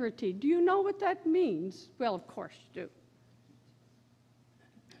integrity. Do you know what that means? Well, of course you do.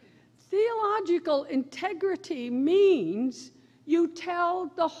 Theological integrity means you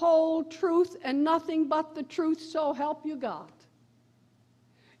tell the whole truth and nothing but the truth, so help you God.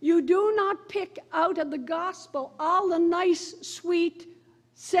 You do not pick out of the gospel all the nice, sweet,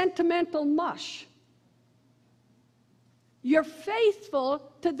 sentimental mush. You're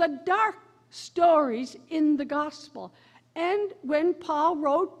faithful to the dark stories in the gospel. And when Paul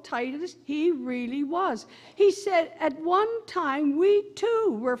wrote Titus, he really was. He said, at one time we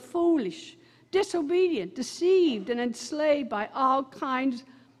too were foolish, disobedient, deceived, and enslaved by all kinds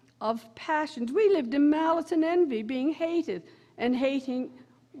of passions. We lived in malice and envy, being hated and hating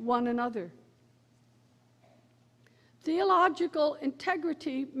one another. Theological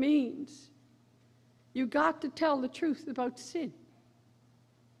integrity means you got to tell the truth about sin.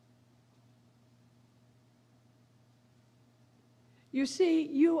 You see,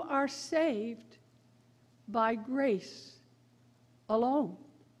 you are saved by grace alone.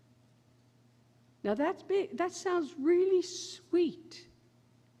 Now that's big. That sounds really sweet.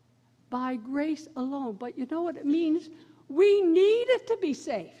 By grace alone. But you know what it means? We needed to be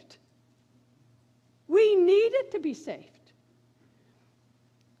saved. We needed to be saved.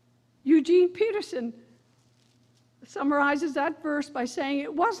 Eugene Peterson summarizes that verse by saying,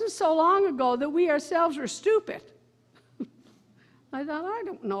 it wasn't so long ago that we ourselves were stupid. I thought, I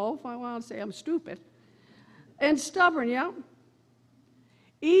don't know if I want to say I'm stupid. And stubborn, yeah.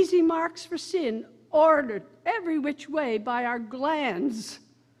 Easy marks for sin, ordered every which way by our glands,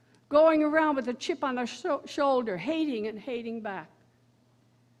 going around with a chip on our shoulder, hating and hating back.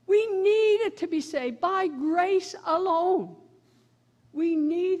 We needed to be saved by grace alone. We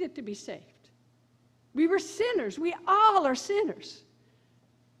needed to be saved. We were sinners. We all are sinners.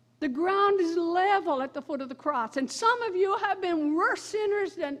 The ground is level at the foot of the cross. And some of you have been worse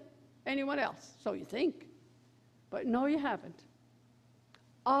sinners than anyone else. So you think. But no, you haven't.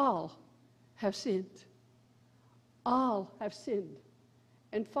 All have sinned. All have sinned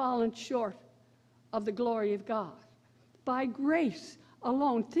and fallen short of the glory of God. By grace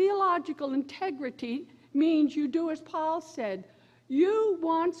alone. Theological integrity means you do as Paul said. You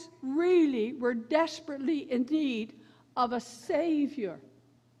once really were desperately in need of a Savior.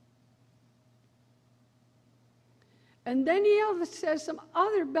 And then he says some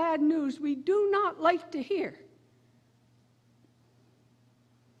other bad news we do not like to hear.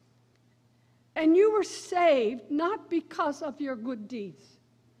 And you were saved not because of your good deeds.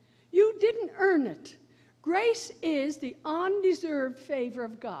 You didn't earn it. Grace is the undeserved favor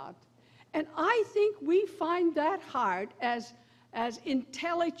of God. And I think we find that hard as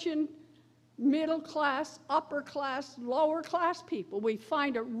intelligent, middle class, upper class, lower class people. We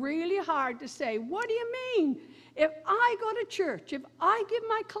find it really hard to say, what do you mean? If I go to church, if I give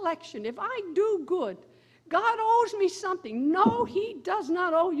my collection, if I do good, God owes me something. No, he does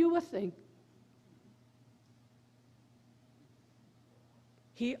not owe you a thing.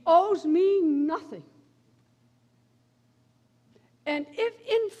 He owes me nothing. And if,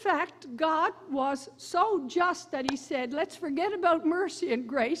 in fact, God was so just that he said, let's forget about mercy and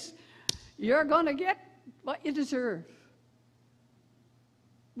grace, you're going to get what you deserve.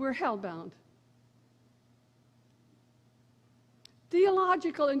 We're hellbound.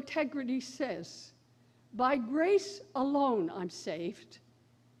 Theological integrity says, by grace alone I'm saved.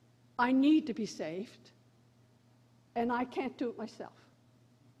 I need to be saved. And I can't do it myself.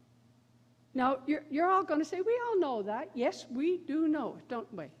 Now, you're all going to say, we all know that. Yes, we do know it, don't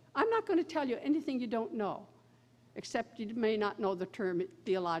we? I'm not going to tell you anything you don't know, except you may not know the term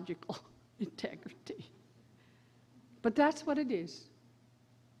theological integrity. But that's what it is.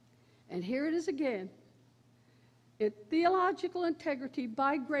 And here it is again. Theological integrity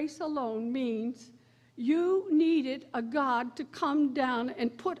by grace alone means you needed a God to come down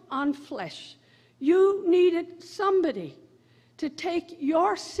and put on flesh. You needed somebody to take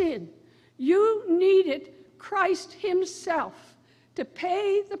your sin. You needed Christ himself to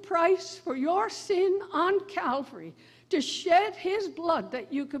pay the price for your sin on Calvary, to shed his blood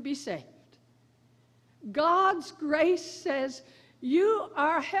that you could be saved. God's grace says you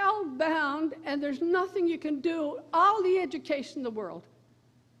are hell-bound and there's nothing you can do. All the education in the world,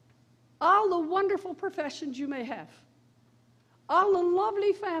 all the wonderful professions you may have, all the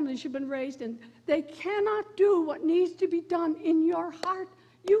lovely families you've been raised in, they cannot do what needs to be done in your heart.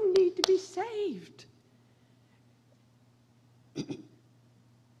 You need to be saved.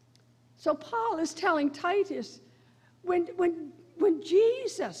 So Paul is telling Titus, when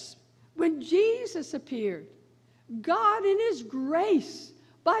Jesus appeared, God in his grace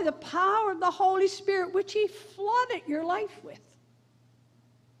by the power of the Holy Spirit, which he flooded your life with.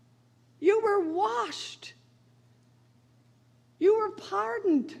 You were washed. You were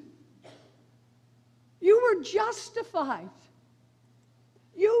pardoned. You were justified.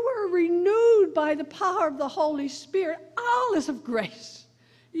 You were renewed by the power of the Holy Spirit. All is of grace.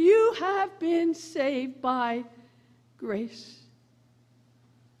 You have been saved by grace.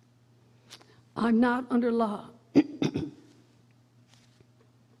 I'm not under law,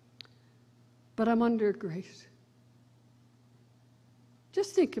 but I'm under grace.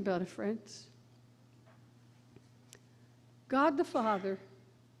 Just think about it, friends. God the Father,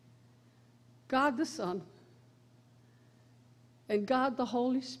 God the Son, and God the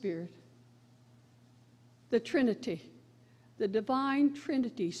Holy Spirit, the Trinity, the divine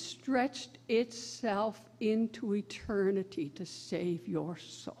Trinity stretched itself into eternity to save your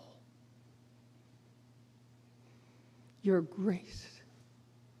soul. Your grace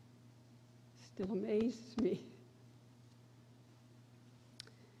still amazes me.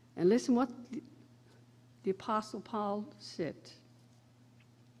 And listen what the Apostle Paul said.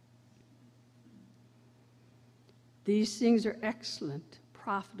 These things are excellent,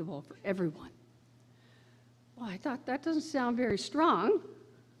 profitable for everyone. Well, I thought that doesn't sound very strong.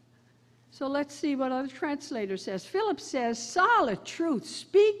 So let's see what other translator says. Philip says, solid truth.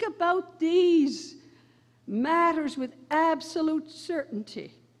 Speak about these matters with absolute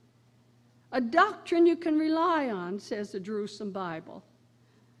certainty. A doctrine you can rely on, says the Jerusalem Bible.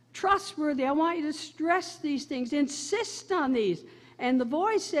 Trustworthy. I want you to stress these things. Insist on these. And the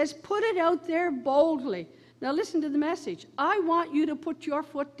voice says, put it out there boldly. Now listen to the message. I want you to put your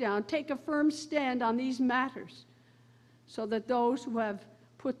foot down, take a firm stand on these matters, so that those who have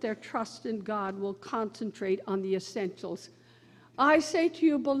put their trust in God will concentrate on the essentials. I say to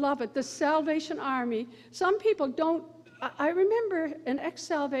you, beloved, the Salvation Army, some people don't, I remember an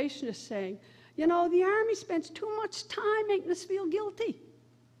ex-Salvationist saying, you know, the Army spends too much time making us feel guilty.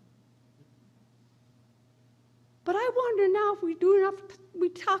 But I wonder now if we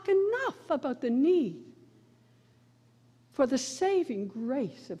talk enough about the need for the saving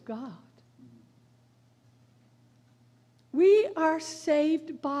grace of God. We are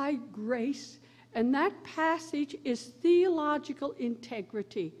saved by grace, and that passage is theological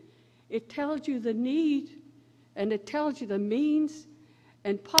integrity. It tells you the need, and it tells you the means.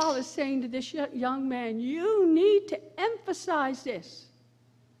 And Paul is saying to this young man, you need to emphasize this.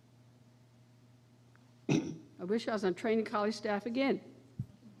 I wish I was on training college staff again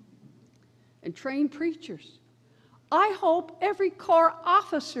and train preachers. I hope every corps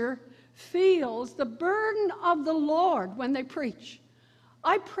officer feels the burden of the Lord when they preach.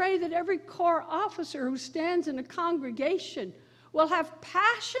 I pray that every corps officer who stands in a congregation will have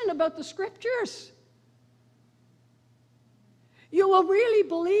passion about the Scriptures. You will really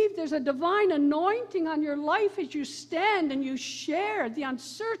believe there's a divine anointing on your life as you stand and you share the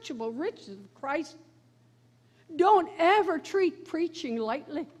unsearchable riches of Christ. Don't ever treat preaching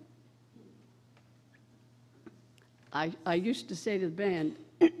lightly. I used to say to the band,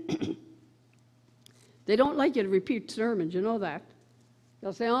 they don't like you to repeat sermons, you know that.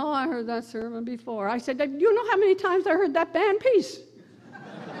 They'll say, oh, I heard that sermon before. I said, do you know how many times I heard that band piece?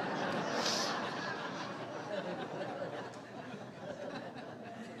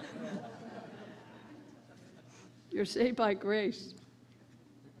 You're saved by grace.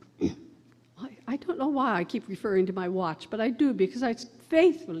 I don't know why I keep referring to my watch, but I do because I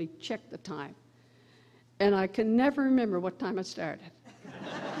faithfully check the time. And I can never remember what time I started.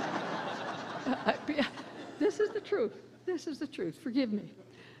 This is the truth. This is the truth. Forgive me.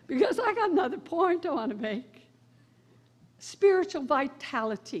 Because I got another point I want to make. Spiritual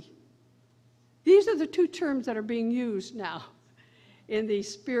vitality. These are the two terms that are being used now in the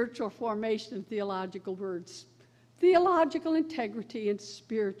spiritual formation of theological words. Theological integrity and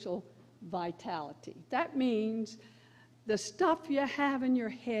spiritual vitality. That means the stuff you have in your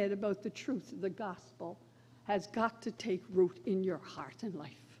head about the truth of the gospel has got to take root in your heart and life.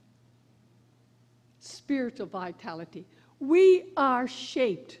 Spiritual vitality. We are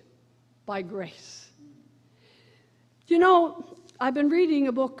shaped by grace. You know, I've been reading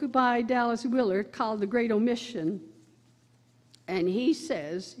a book by Dallas Willard called The Great Omission, and he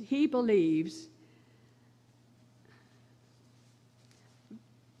says he believes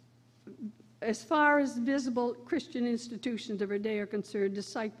as far as visible Christian institutions of our day are concerned,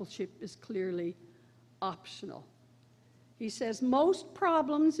 discipleship is clearly optional. He says most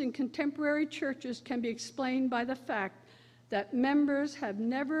problems in contemporary churches can be explained by the fact that members have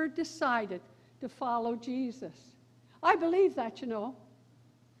never decided to follow Jesus. I believe that, you know.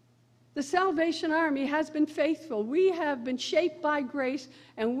 The Salvation Army has been faithful. We have been shaped by grace,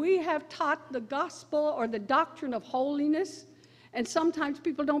 and we have taught the gospel or the doctrine of holiness, and sometimes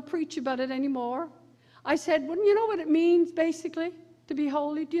people don't preach about it anymore. I said, well, you know what it means, basically, to be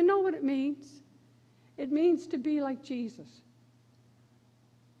holy? Do you know what it means? It means to be like Jesus.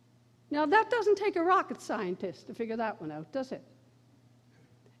 Now, that doesn't take a rocket scientist to figure that one out, does it?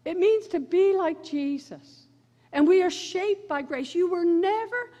 It means to be like Jesus. And we are shaped by grace. You were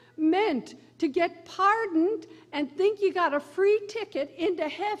never meant to get pardoned and think you got a free ticket into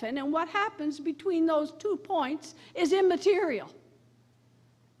heaven, and what happens between those 2 points is immaterial.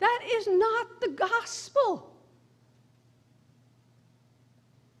 That is not the gospel.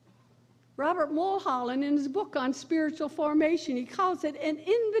 Robert Mulholland, in his book on spiritual formation, he calls it an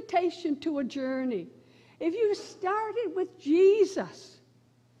invitation to a journey. If you started with Jesus,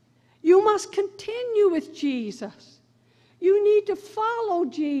 you must continue with Jesus. You need to follow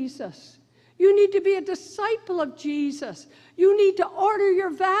Jesus. You need to be a disciple of Jesus. You need to order your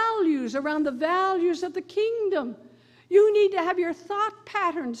values around the values of the kingdom. You need to have your thought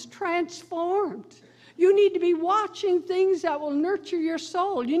patterns transformed. You need to be watching things that will nurture your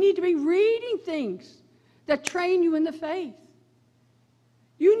soul. You need to be reading things that train you in the faith.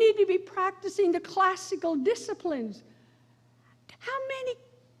 You need to be practicing the classical disciplines. How many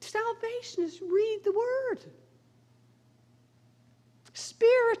Salvationists read the Word?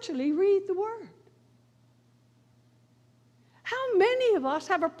 Spiritually read the Word. How many of us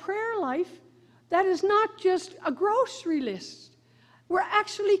have a prayer life that is not just a grocery list? We're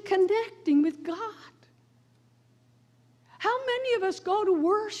actually connecting with God. How many of us go to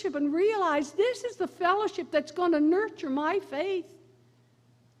worship and realize this is the fellowship that's going to nurture my faith?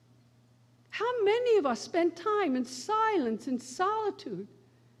 How many of us spend time in silence and solitude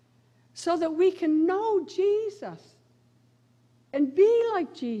so that we can know Jesus and be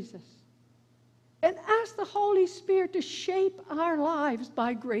like Jesus and ask the Holy Spirit to shape our lives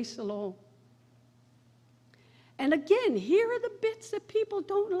by grace alone? And again, here are the bits that people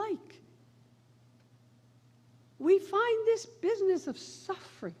don't like. We find this business of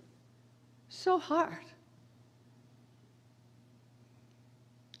suffering so hard.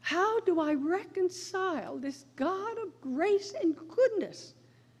 How do I reconcile this God of grace and goodness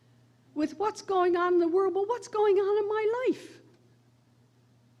with what's going on in the world? Well, what's going on in my life?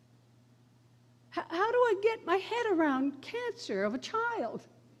 How do I get my head around cancer of a child?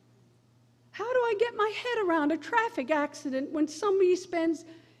 How do I get my head around a traffic accident when somebody spends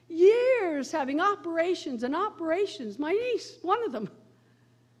years having operations and operations? My niece, one of them.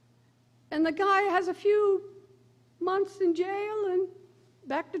 And the guy has a few months in jail and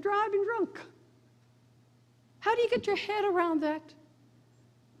back to driving drunk. How do you get your head around that?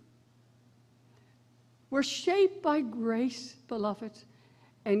 We're shaped by grace, beloved,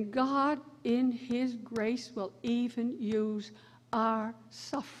 and God in His grace will even use our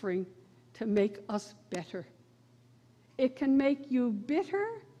suffering to make us better. It can make you bitter,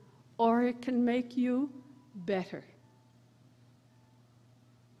 or it can make you better.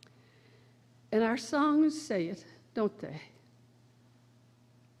 And our songs say it, don't they?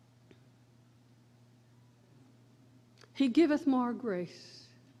 He giveth more grace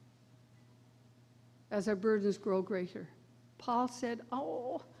as our burdens grow greater. Paul said,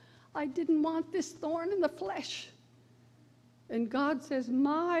 oh, I didn't want this thorn in the flesh. And God says,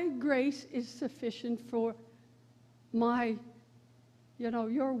 my grace is sufficient for my,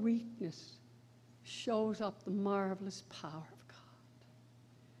 your weakness shows up the marvelous power of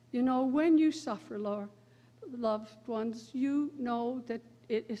God. When you suffer, Lord, loved ones, you know that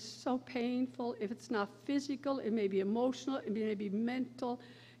it is so painful. If it's not physical, it may be emotional, it may be mental.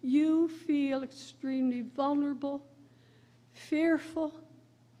 You feel extremely vulnerable, fearful,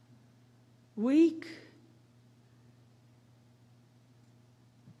 weak.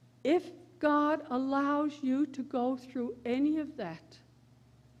 If God allows you to go through any of that,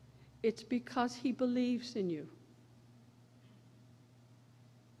 it's because He believes in you.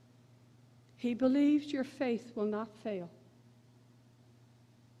 He believes your faith will not fail.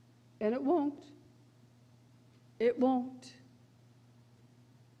 And it won't. It won't.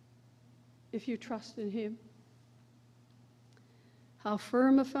 If you trust in Him. How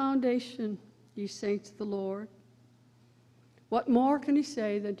firm a foundation, ye saints of the Lord. What more can He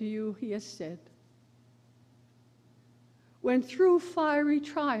say than to you He has said? When through fiery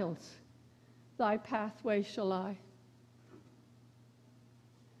trials thy pathway shall lie,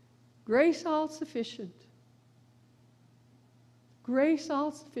 grace all sufficient, grace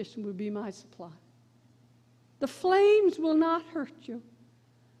all sufficient will be my supply. The flames will not hurt you.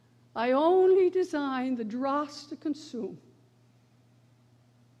 I only design the dross to consume.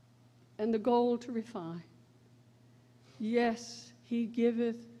 and the gold to refine. Yes, he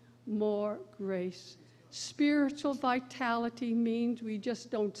giveth more grace. Spiritual vitality means we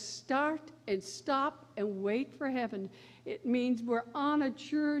just don't start and stop and wait for heaven. It means we're on a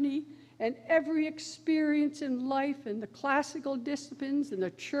journey, and every experience in life, in the classical disciplines, in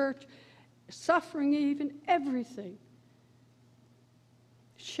the church, suffering even, everything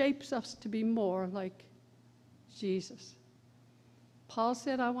shapes us to be more like Jesus. Paul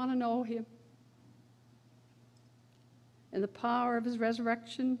said, I want to know him and the power of his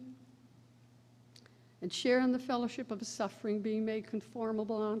resurrection and share in the fellowship of his suffering, being made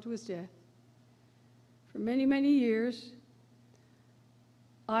conformable unto his death. For many, many years,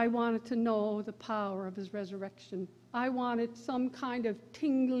 I wanted to know the power of his resurrection. I wanted some kind of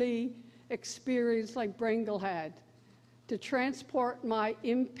tingly experience like Brengle had to transport my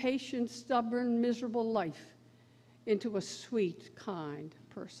impatient, stubborn, miserable life into a sweet, kind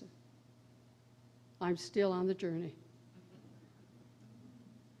person. I'm still on the journey.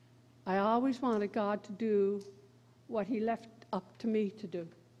 I always wanted God to do what he left up to me to do.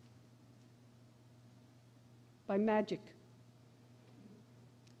 By magic.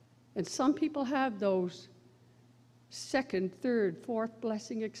 And some people have those second, third, fourth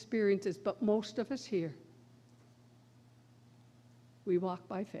blessing experiences, but most of us here, we walk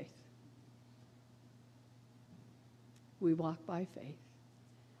by faith. We walk by faith.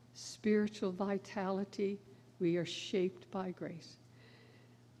 Spiritual vitality, we are shaped by grace.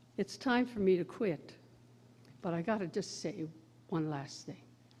 It's time for me to quit, but I got to just say one last thing.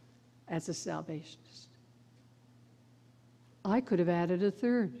 As a salvationist, I could have added a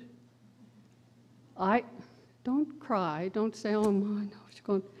third. Don't cry, don't say, oh my, no, she's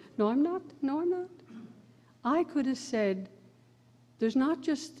going, no, I'm not, no, I'm not. I could have said, there's not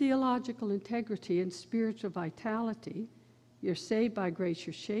just theological integrity and spiritual vitality. You're saved by grace,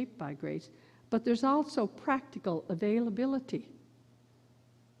 you're shaped by grace, but there's also practical availability.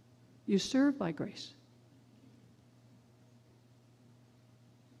 You serve by grace.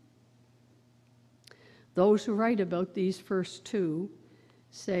 Those who write about these first two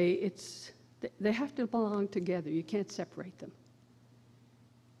say they have to belong together. You can't separate them.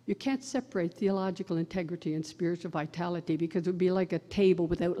 You can't separate theological integrity and spiritual vitality because it would be like a table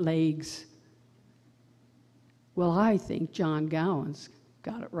without legs. Well, I think John Gowan's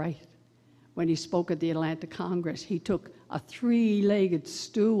got it right. When he spoke at the Atlanta Congress, he took a three-legged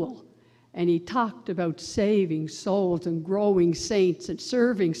stool and he talked about saving souls and growing saints and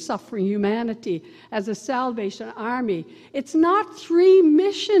serving suffering humanity as a Salvation Army. It's not three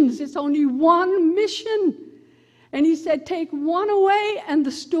missions, it's only one mission. And he said, take one away and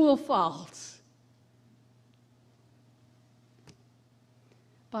the stool falls.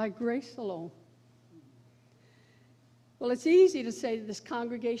 By grace alone. Well, it's easy to say to this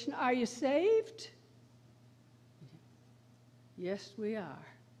congregation, are you saved? Yes, we are.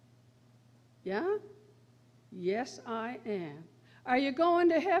 Yeah? Yes, I am. Are you going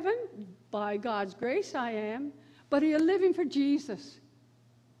to heaven? By God's grace, I am. But are you living for Jesus?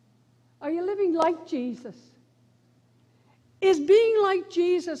 Are you living like Jesus? Is being like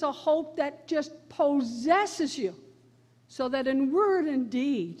Jesus a hope that just possesses you so that in word and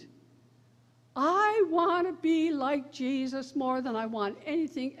deed, I want to be like Jesus more than I want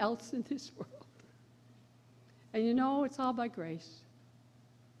anything else in this world? And you know, it's all by grace.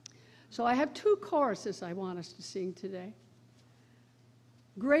 So I have two choruses I want us to sing today.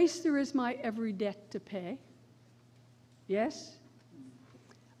 Grace, there is my every debt to pay. Yes?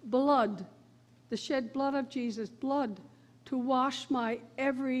 Blood, the shed blood of Jesus, blood to wash my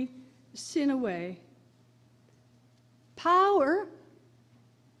every sin away. Power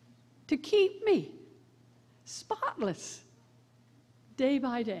to keep me spotless day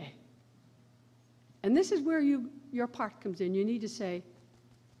by day. And this is where your part comes in. You need to say,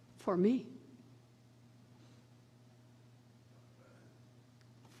 for me.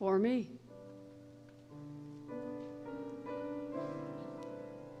 For me.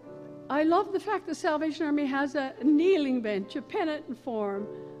 I love the fact the Salvation Army has a kneeling bench, a penitent form,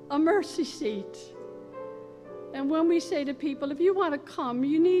 a mercy seat. And when we say to people, if you want to come,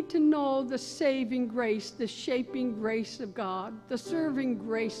 you need to know the saving grace, the shaping grace of God, the serving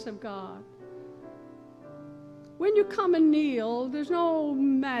grace of God. When you come and kneel, there's no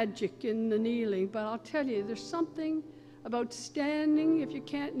magic in the kneeling, but I'll tell you, there's something about standing if you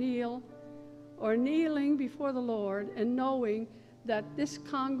can't kneel, or kneeling before the Lord and knowing that this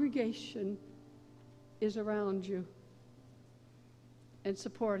congregation is around you and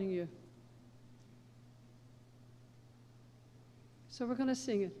supporting you. So we're going to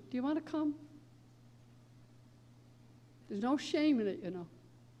sing it. Do you want to come? There's no shame in it, you know.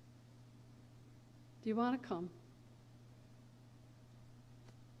 Do you want to come?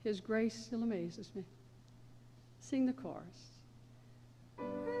 His grace still amazes me. Sing the chorus.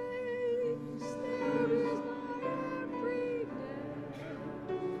 Grace, there is my every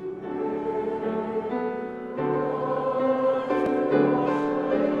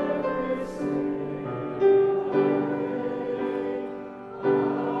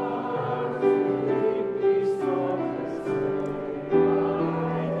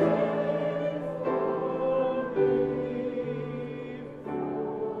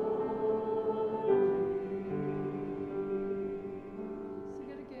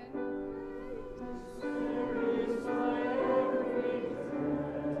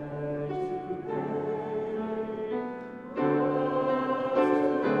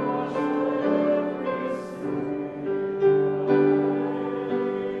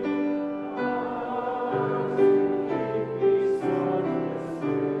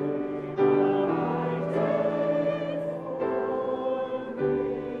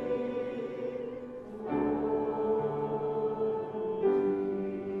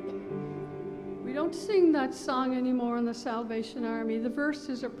sing that song anymore in the Salvation Army. The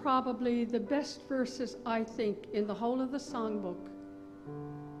verses are probably the best verses, I think, in the whole of the songbook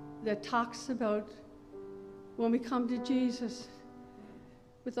that talks about when we come to Jesus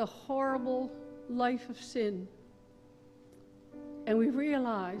with a horrible life of sin and we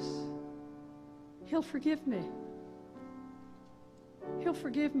realize He'll forgive me. He'll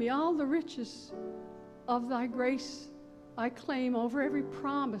forgive me all the riches of thy grace I claim over every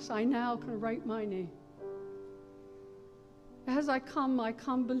promise. I now can write my name. As I come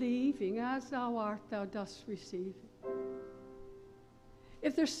believing. As thou art, thou dost receive.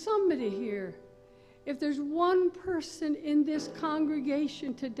 If there's somebody here, if there's one person in this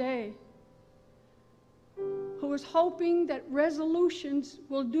congregation today who is hoping that resolutions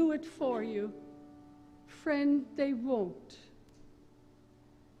will do it for you, friend, they won't.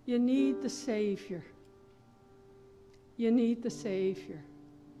 You need the Savior. You need the Savior.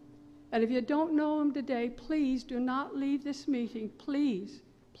 And if you don't know Him today, please do not leave this meeting. Please,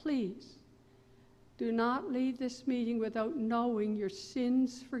 please, do not leave this meeting without knowing your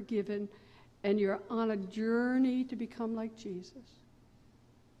sins forgiven and you're on a journey to become like Jesus.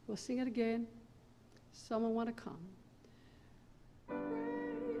 We'll sing it again. Someone want to come?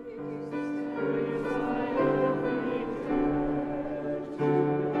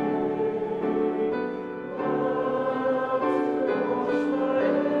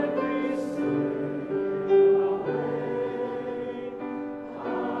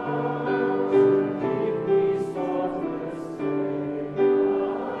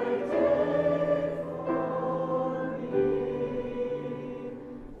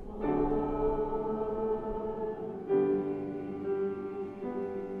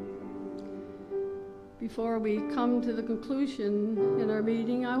 Before we come to the conclusion in our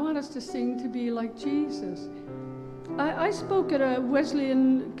meeting, I want us to sing To Be Like Jesus. I spoke at a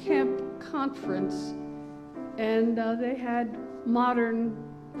Wesleyan camp conference, and they had modern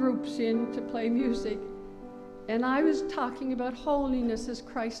groups in to play music, and I was talking about holiness as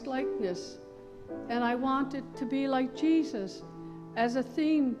Christ-likeness, and I wanted to be like Jesus as a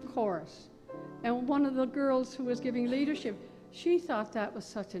theme chorus. And one of the girls who was giving leadership, she thought that was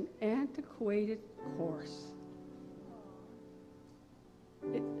such an antiquated chorus.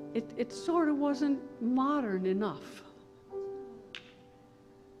 It sort of wasn't modern enough.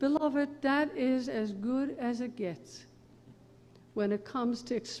 Beloved, that is as good as it gets when it comes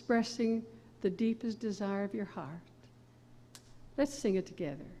to expressing the deepest desire of your heart. Let's sing it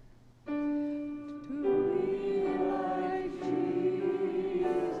together. To be like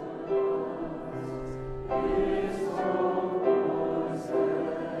Jesus is all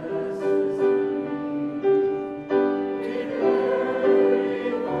possesses me. In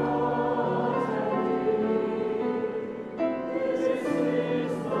every thought and deed, this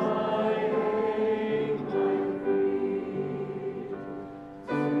is my aim, my creed. To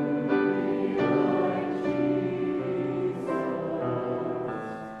be like Jesus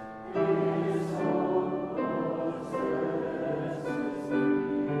is all possesses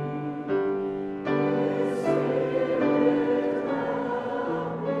me. His Spirit helping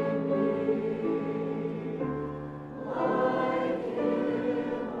me,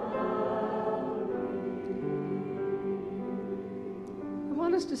 like Him I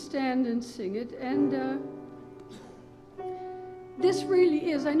want us to stand and sing it, and this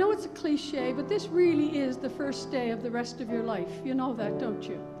really is, I know it's a cliche, but this really is the first day of the rest of your life. You know that, don't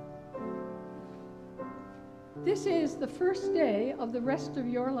you? This is the first day of the rest of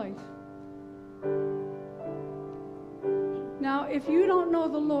your life. Now, if you don't know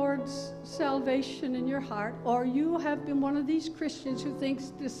the Lord's salvation in your heart, or you have been one of these Christians who thinks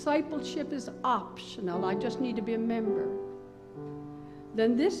discipleship is optional, I just need to be a member,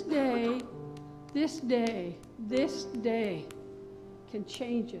 then this day can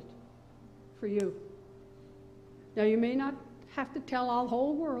change it for you. Now, you may not have to tell all the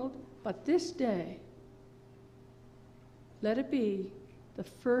whole world, but this day, let it be the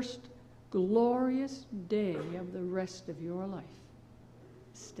first glorious day of the rest of your life.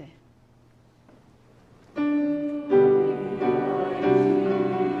 Stand.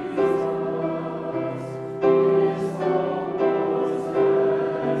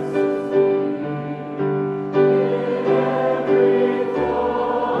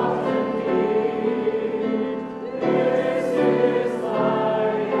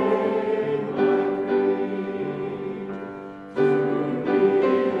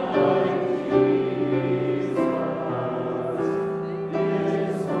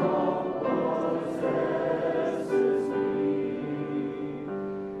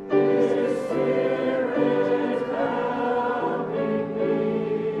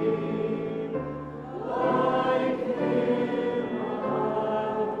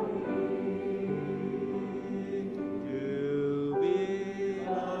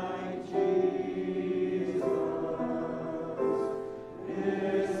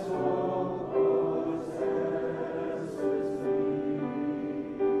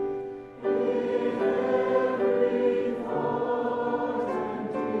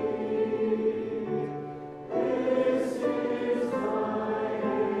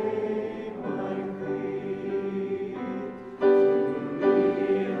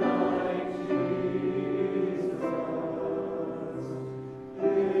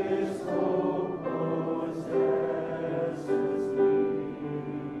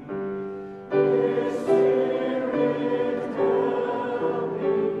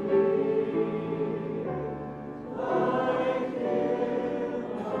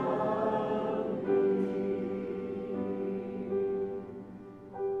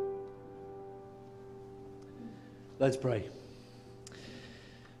 Let's pray.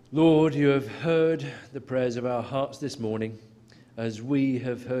 Lord, you have heard the prayers of our hearts this morning as we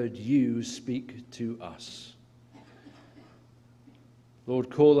have heard you speak to us.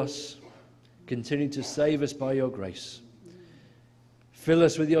 Lord, call us, continue to save us by your grace. Fill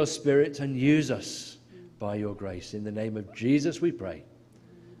us with your Spirit and use us by your grace. In the name of Jesus we pray.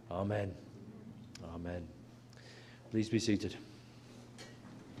 Amen. Amen. Please be seated.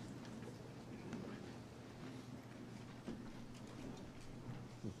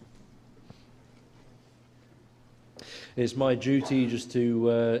 It's my duty just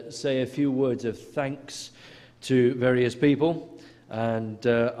to say a few words of thanks to various people, and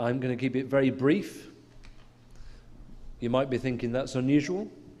I'm going to keep it very brief. You might be thinking that's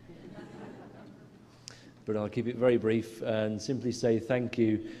unusual, but I'll keep it very brief and simply say thank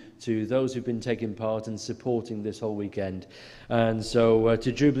you to those who've been taking part and supporting this whole weekend. And so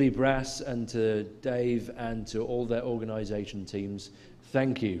to Jubilee Brass and to Dave and to all their organisation teams,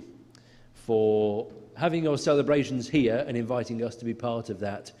 thank you for having your celebrations here and inviting us to be part of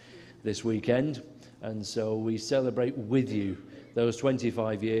that this weekend. And so we celebrate with you those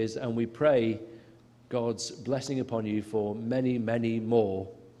 25 years, and we pray God's blessing upon you for many, many more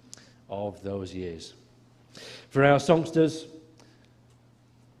of those years. For our songsters,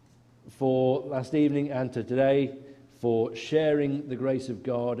 for last evening and to today, for sharing the grace of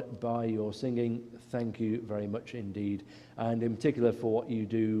God by your singing, thank you very much indeed. And in particular for what you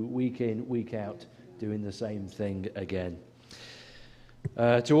do week in, week out, doing the same thing again.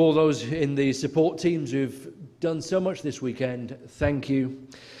 To all those in the support teams who've done so much this weekend, thank you.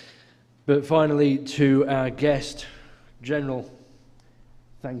 But finally, to our guest, General,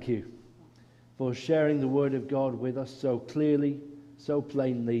 thank you for sharing the Word of God with us so clearly, so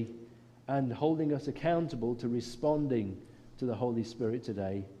plainly, and holding us accountable to responding to the Holy Spirit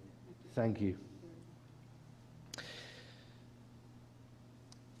today. Thank you.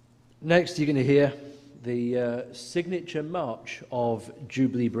 Next, you're going to hear the signature march of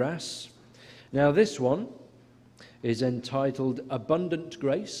Jubilee Brass. Now, this one is entitled Abundant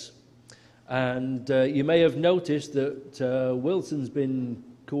Grace, and you may have noticed that Wilson's been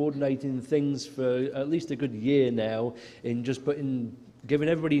coordinating things for at least a good year now in just giving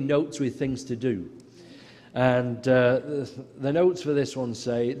everybody notes with things to do. And the notes for this one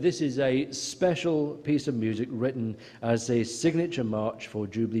say, this is a special piece of music written as a signature march for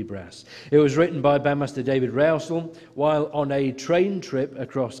Jubilee Brass. It was written by bandmaster David Rousel while on a train trip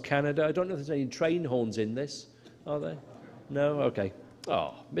across Canada. I don't know if there's any train horns in this, are there? No? Okay.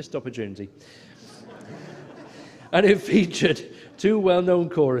 Oh, missed opportunity. And it featured two well-known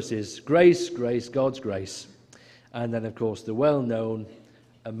choruses, Grace, Grace, God's Grace, and then, of course, the well-known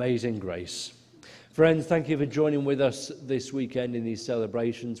Amazing Grace. Friends, thank you for joining with us this weekend in these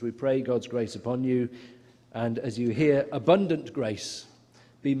celebrations. We pray God's grace upon you, and as you hear abundant grace,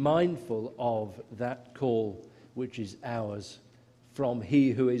 be mindful of that call which is ours from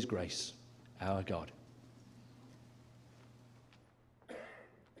He who is grace, our God.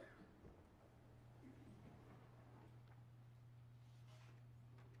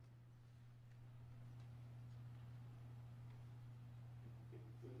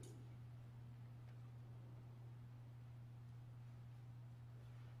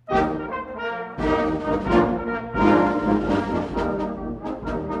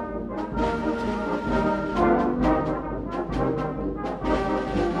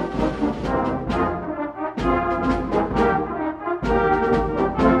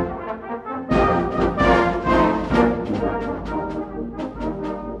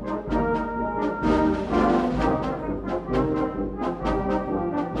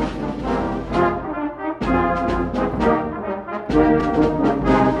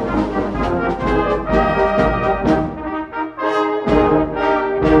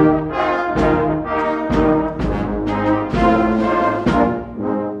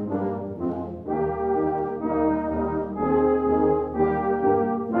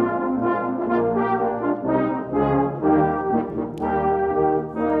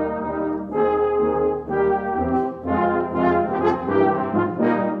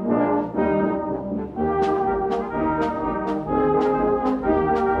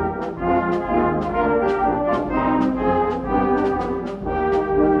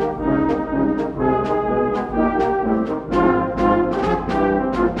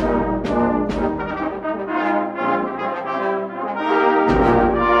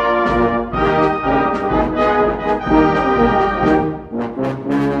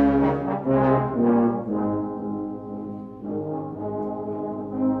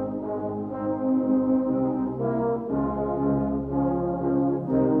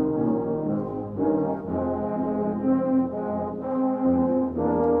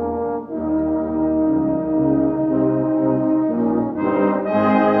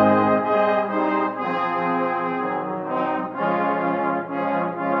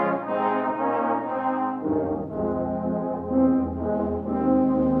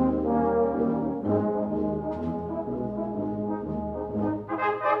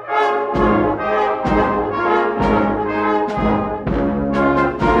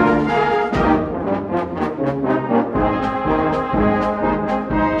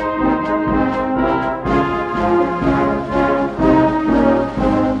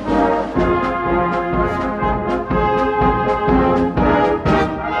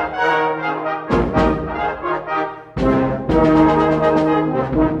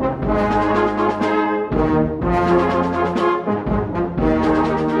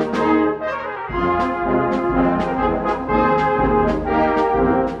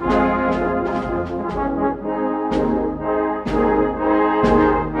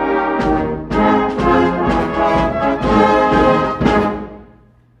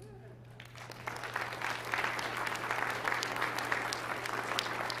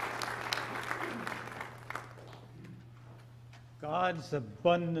 God's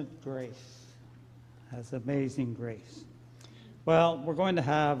abundant grace has amazing grace. Well, we're going to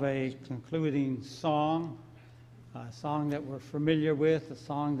have a concluding song, a song that we're familiar with, a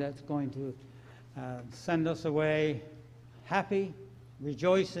song that's going to send us away happy,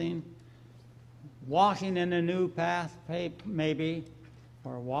 rejoicing, walking in a new path, maybe,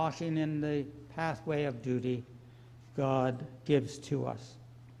 or walking in the pathway of duty God gives to us.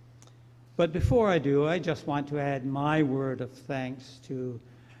 But before I do, I just want to add my word of thanks to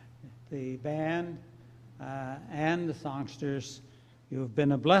the band and the songsters. You have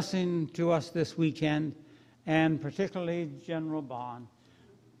been a blessing to us this weekend, and particularly General Bond.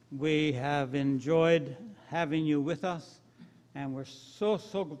 We have enjoyed having you with us, and we're so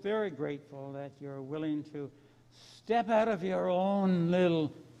very grateful that you're willing to step out of your own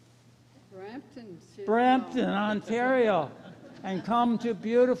little Brampton, Ontario, and come to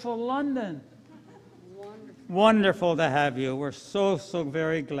beautiful London. Wonderful to have you. We're so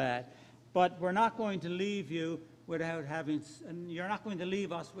very glad. But we're not going to leave you without having, and you're not going to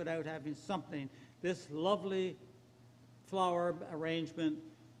leave us without having something. This lovely flower arrangement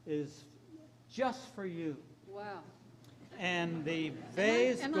is just for you. Wow. And the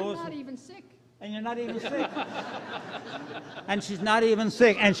vase and goes... I'm not even sick. And you're not even sick. And she's not even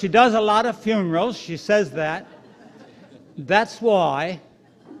sick. And she does a lot of funerals. She says that. That's why,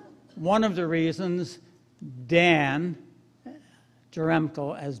 one of the reasons Dan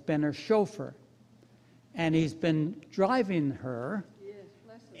Jeremko has been her chauffeur, and he's been driving her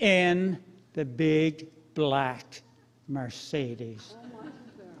in the big black Mercedes.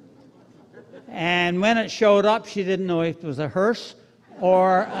 And when it showed up, she didn't know if it was a hearse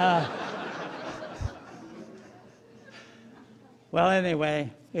or well,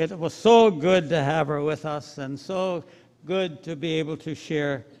 anyway, it was so good to have her with us and so good to be able to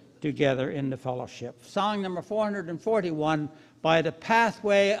share together in the fellowship. Song number 441, By the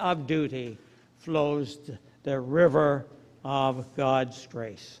Pathway of Duty Flows the River of God's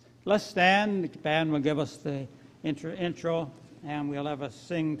Grace. Let's stand. The band will give us the intro, and we'll have us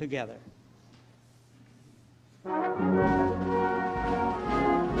sing together.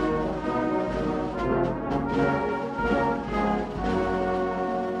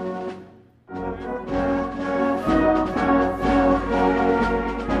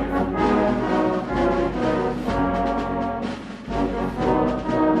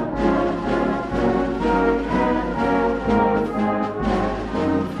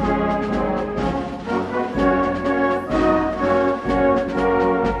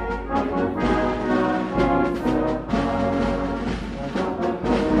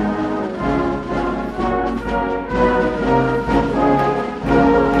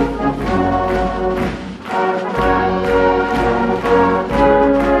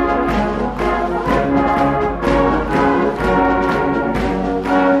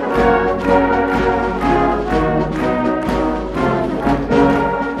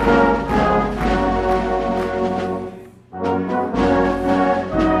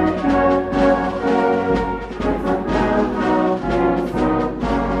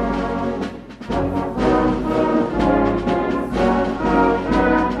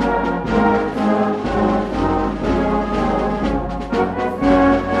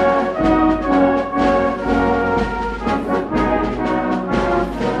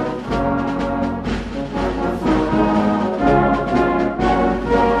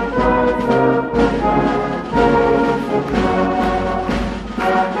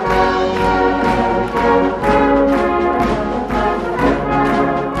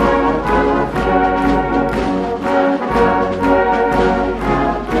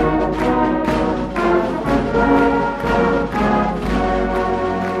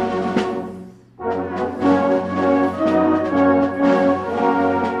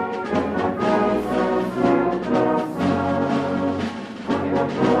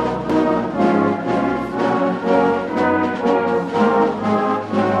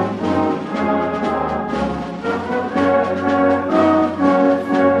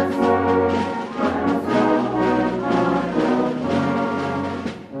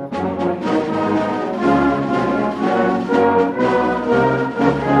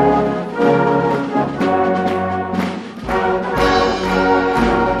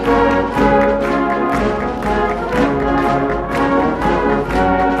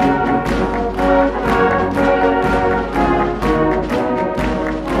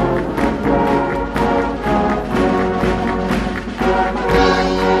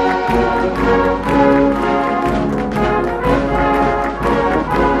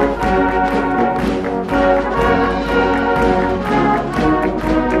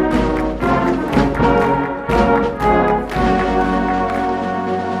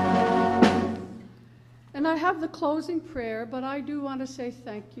 Prayer, but I do want to say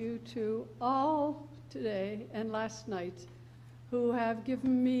thank you to all today and last night who have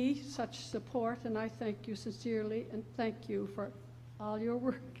given me such support, and I thank you sincerely and thank you for all your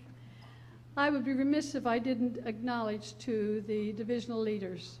work. I would be remiss if I didn't acknowledge to the divisional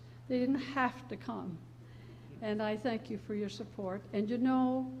leaders. They didn't have to come, and I thank you for your support. And you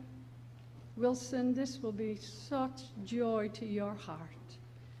know, Wilson, this will be such joy to your heart.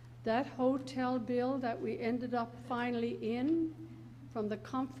 That hotel bill that we ended up finally in, from the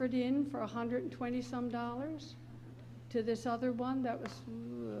Comfort Inn for $120 some to this other one that was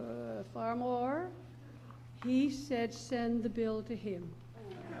far more, he said send the bill to him.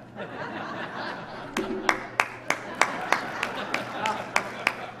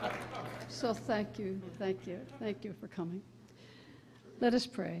 So thank you for coming. Let us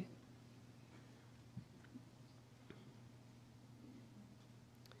pray.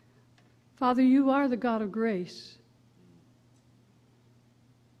 Father, you are the God of grace,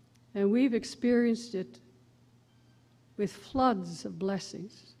 and we've experienced it with floods of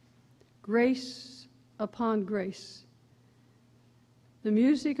blessings, grace upon grace. The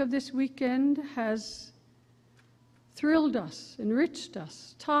music of this weekend has thrilled us, enriched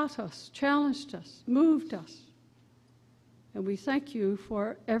us, taught us, challenged us, moved us. And we thank you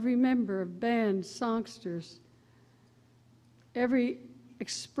for every member of band, songsters, every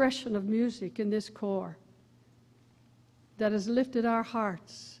expression of music in this corps that has lifted our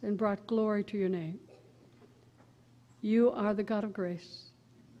hearts and brought glory to your name. You are the God of grace.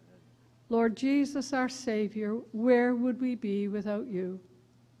 Lord Jesus, our Savior, where would we be without you?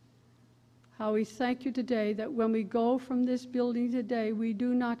 How we thank you today that when we go from this building today, we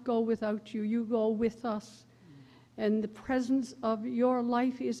do not go without you. You go with us. And the presence of your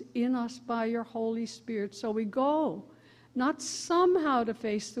life is in us by your Holy Spirit. So we go, not somehow to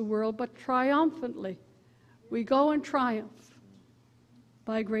face the world, but triumphantly. We go in triumph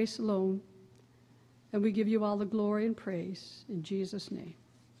by grace alone. And we give you all the glory and praise in Jesus' name.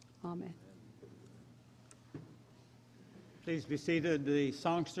 Amen. Please be seated. The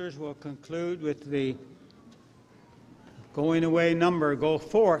songsters will conclude with the going away number, Go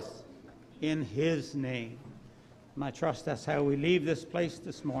Forth in His Name. And I trust that's how we leave this place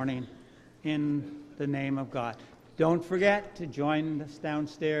this morning, in the name of God. Don't forget to join us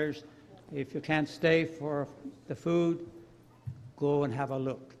downstairs. If you can't stay for the food, go and have a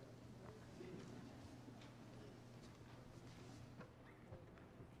look.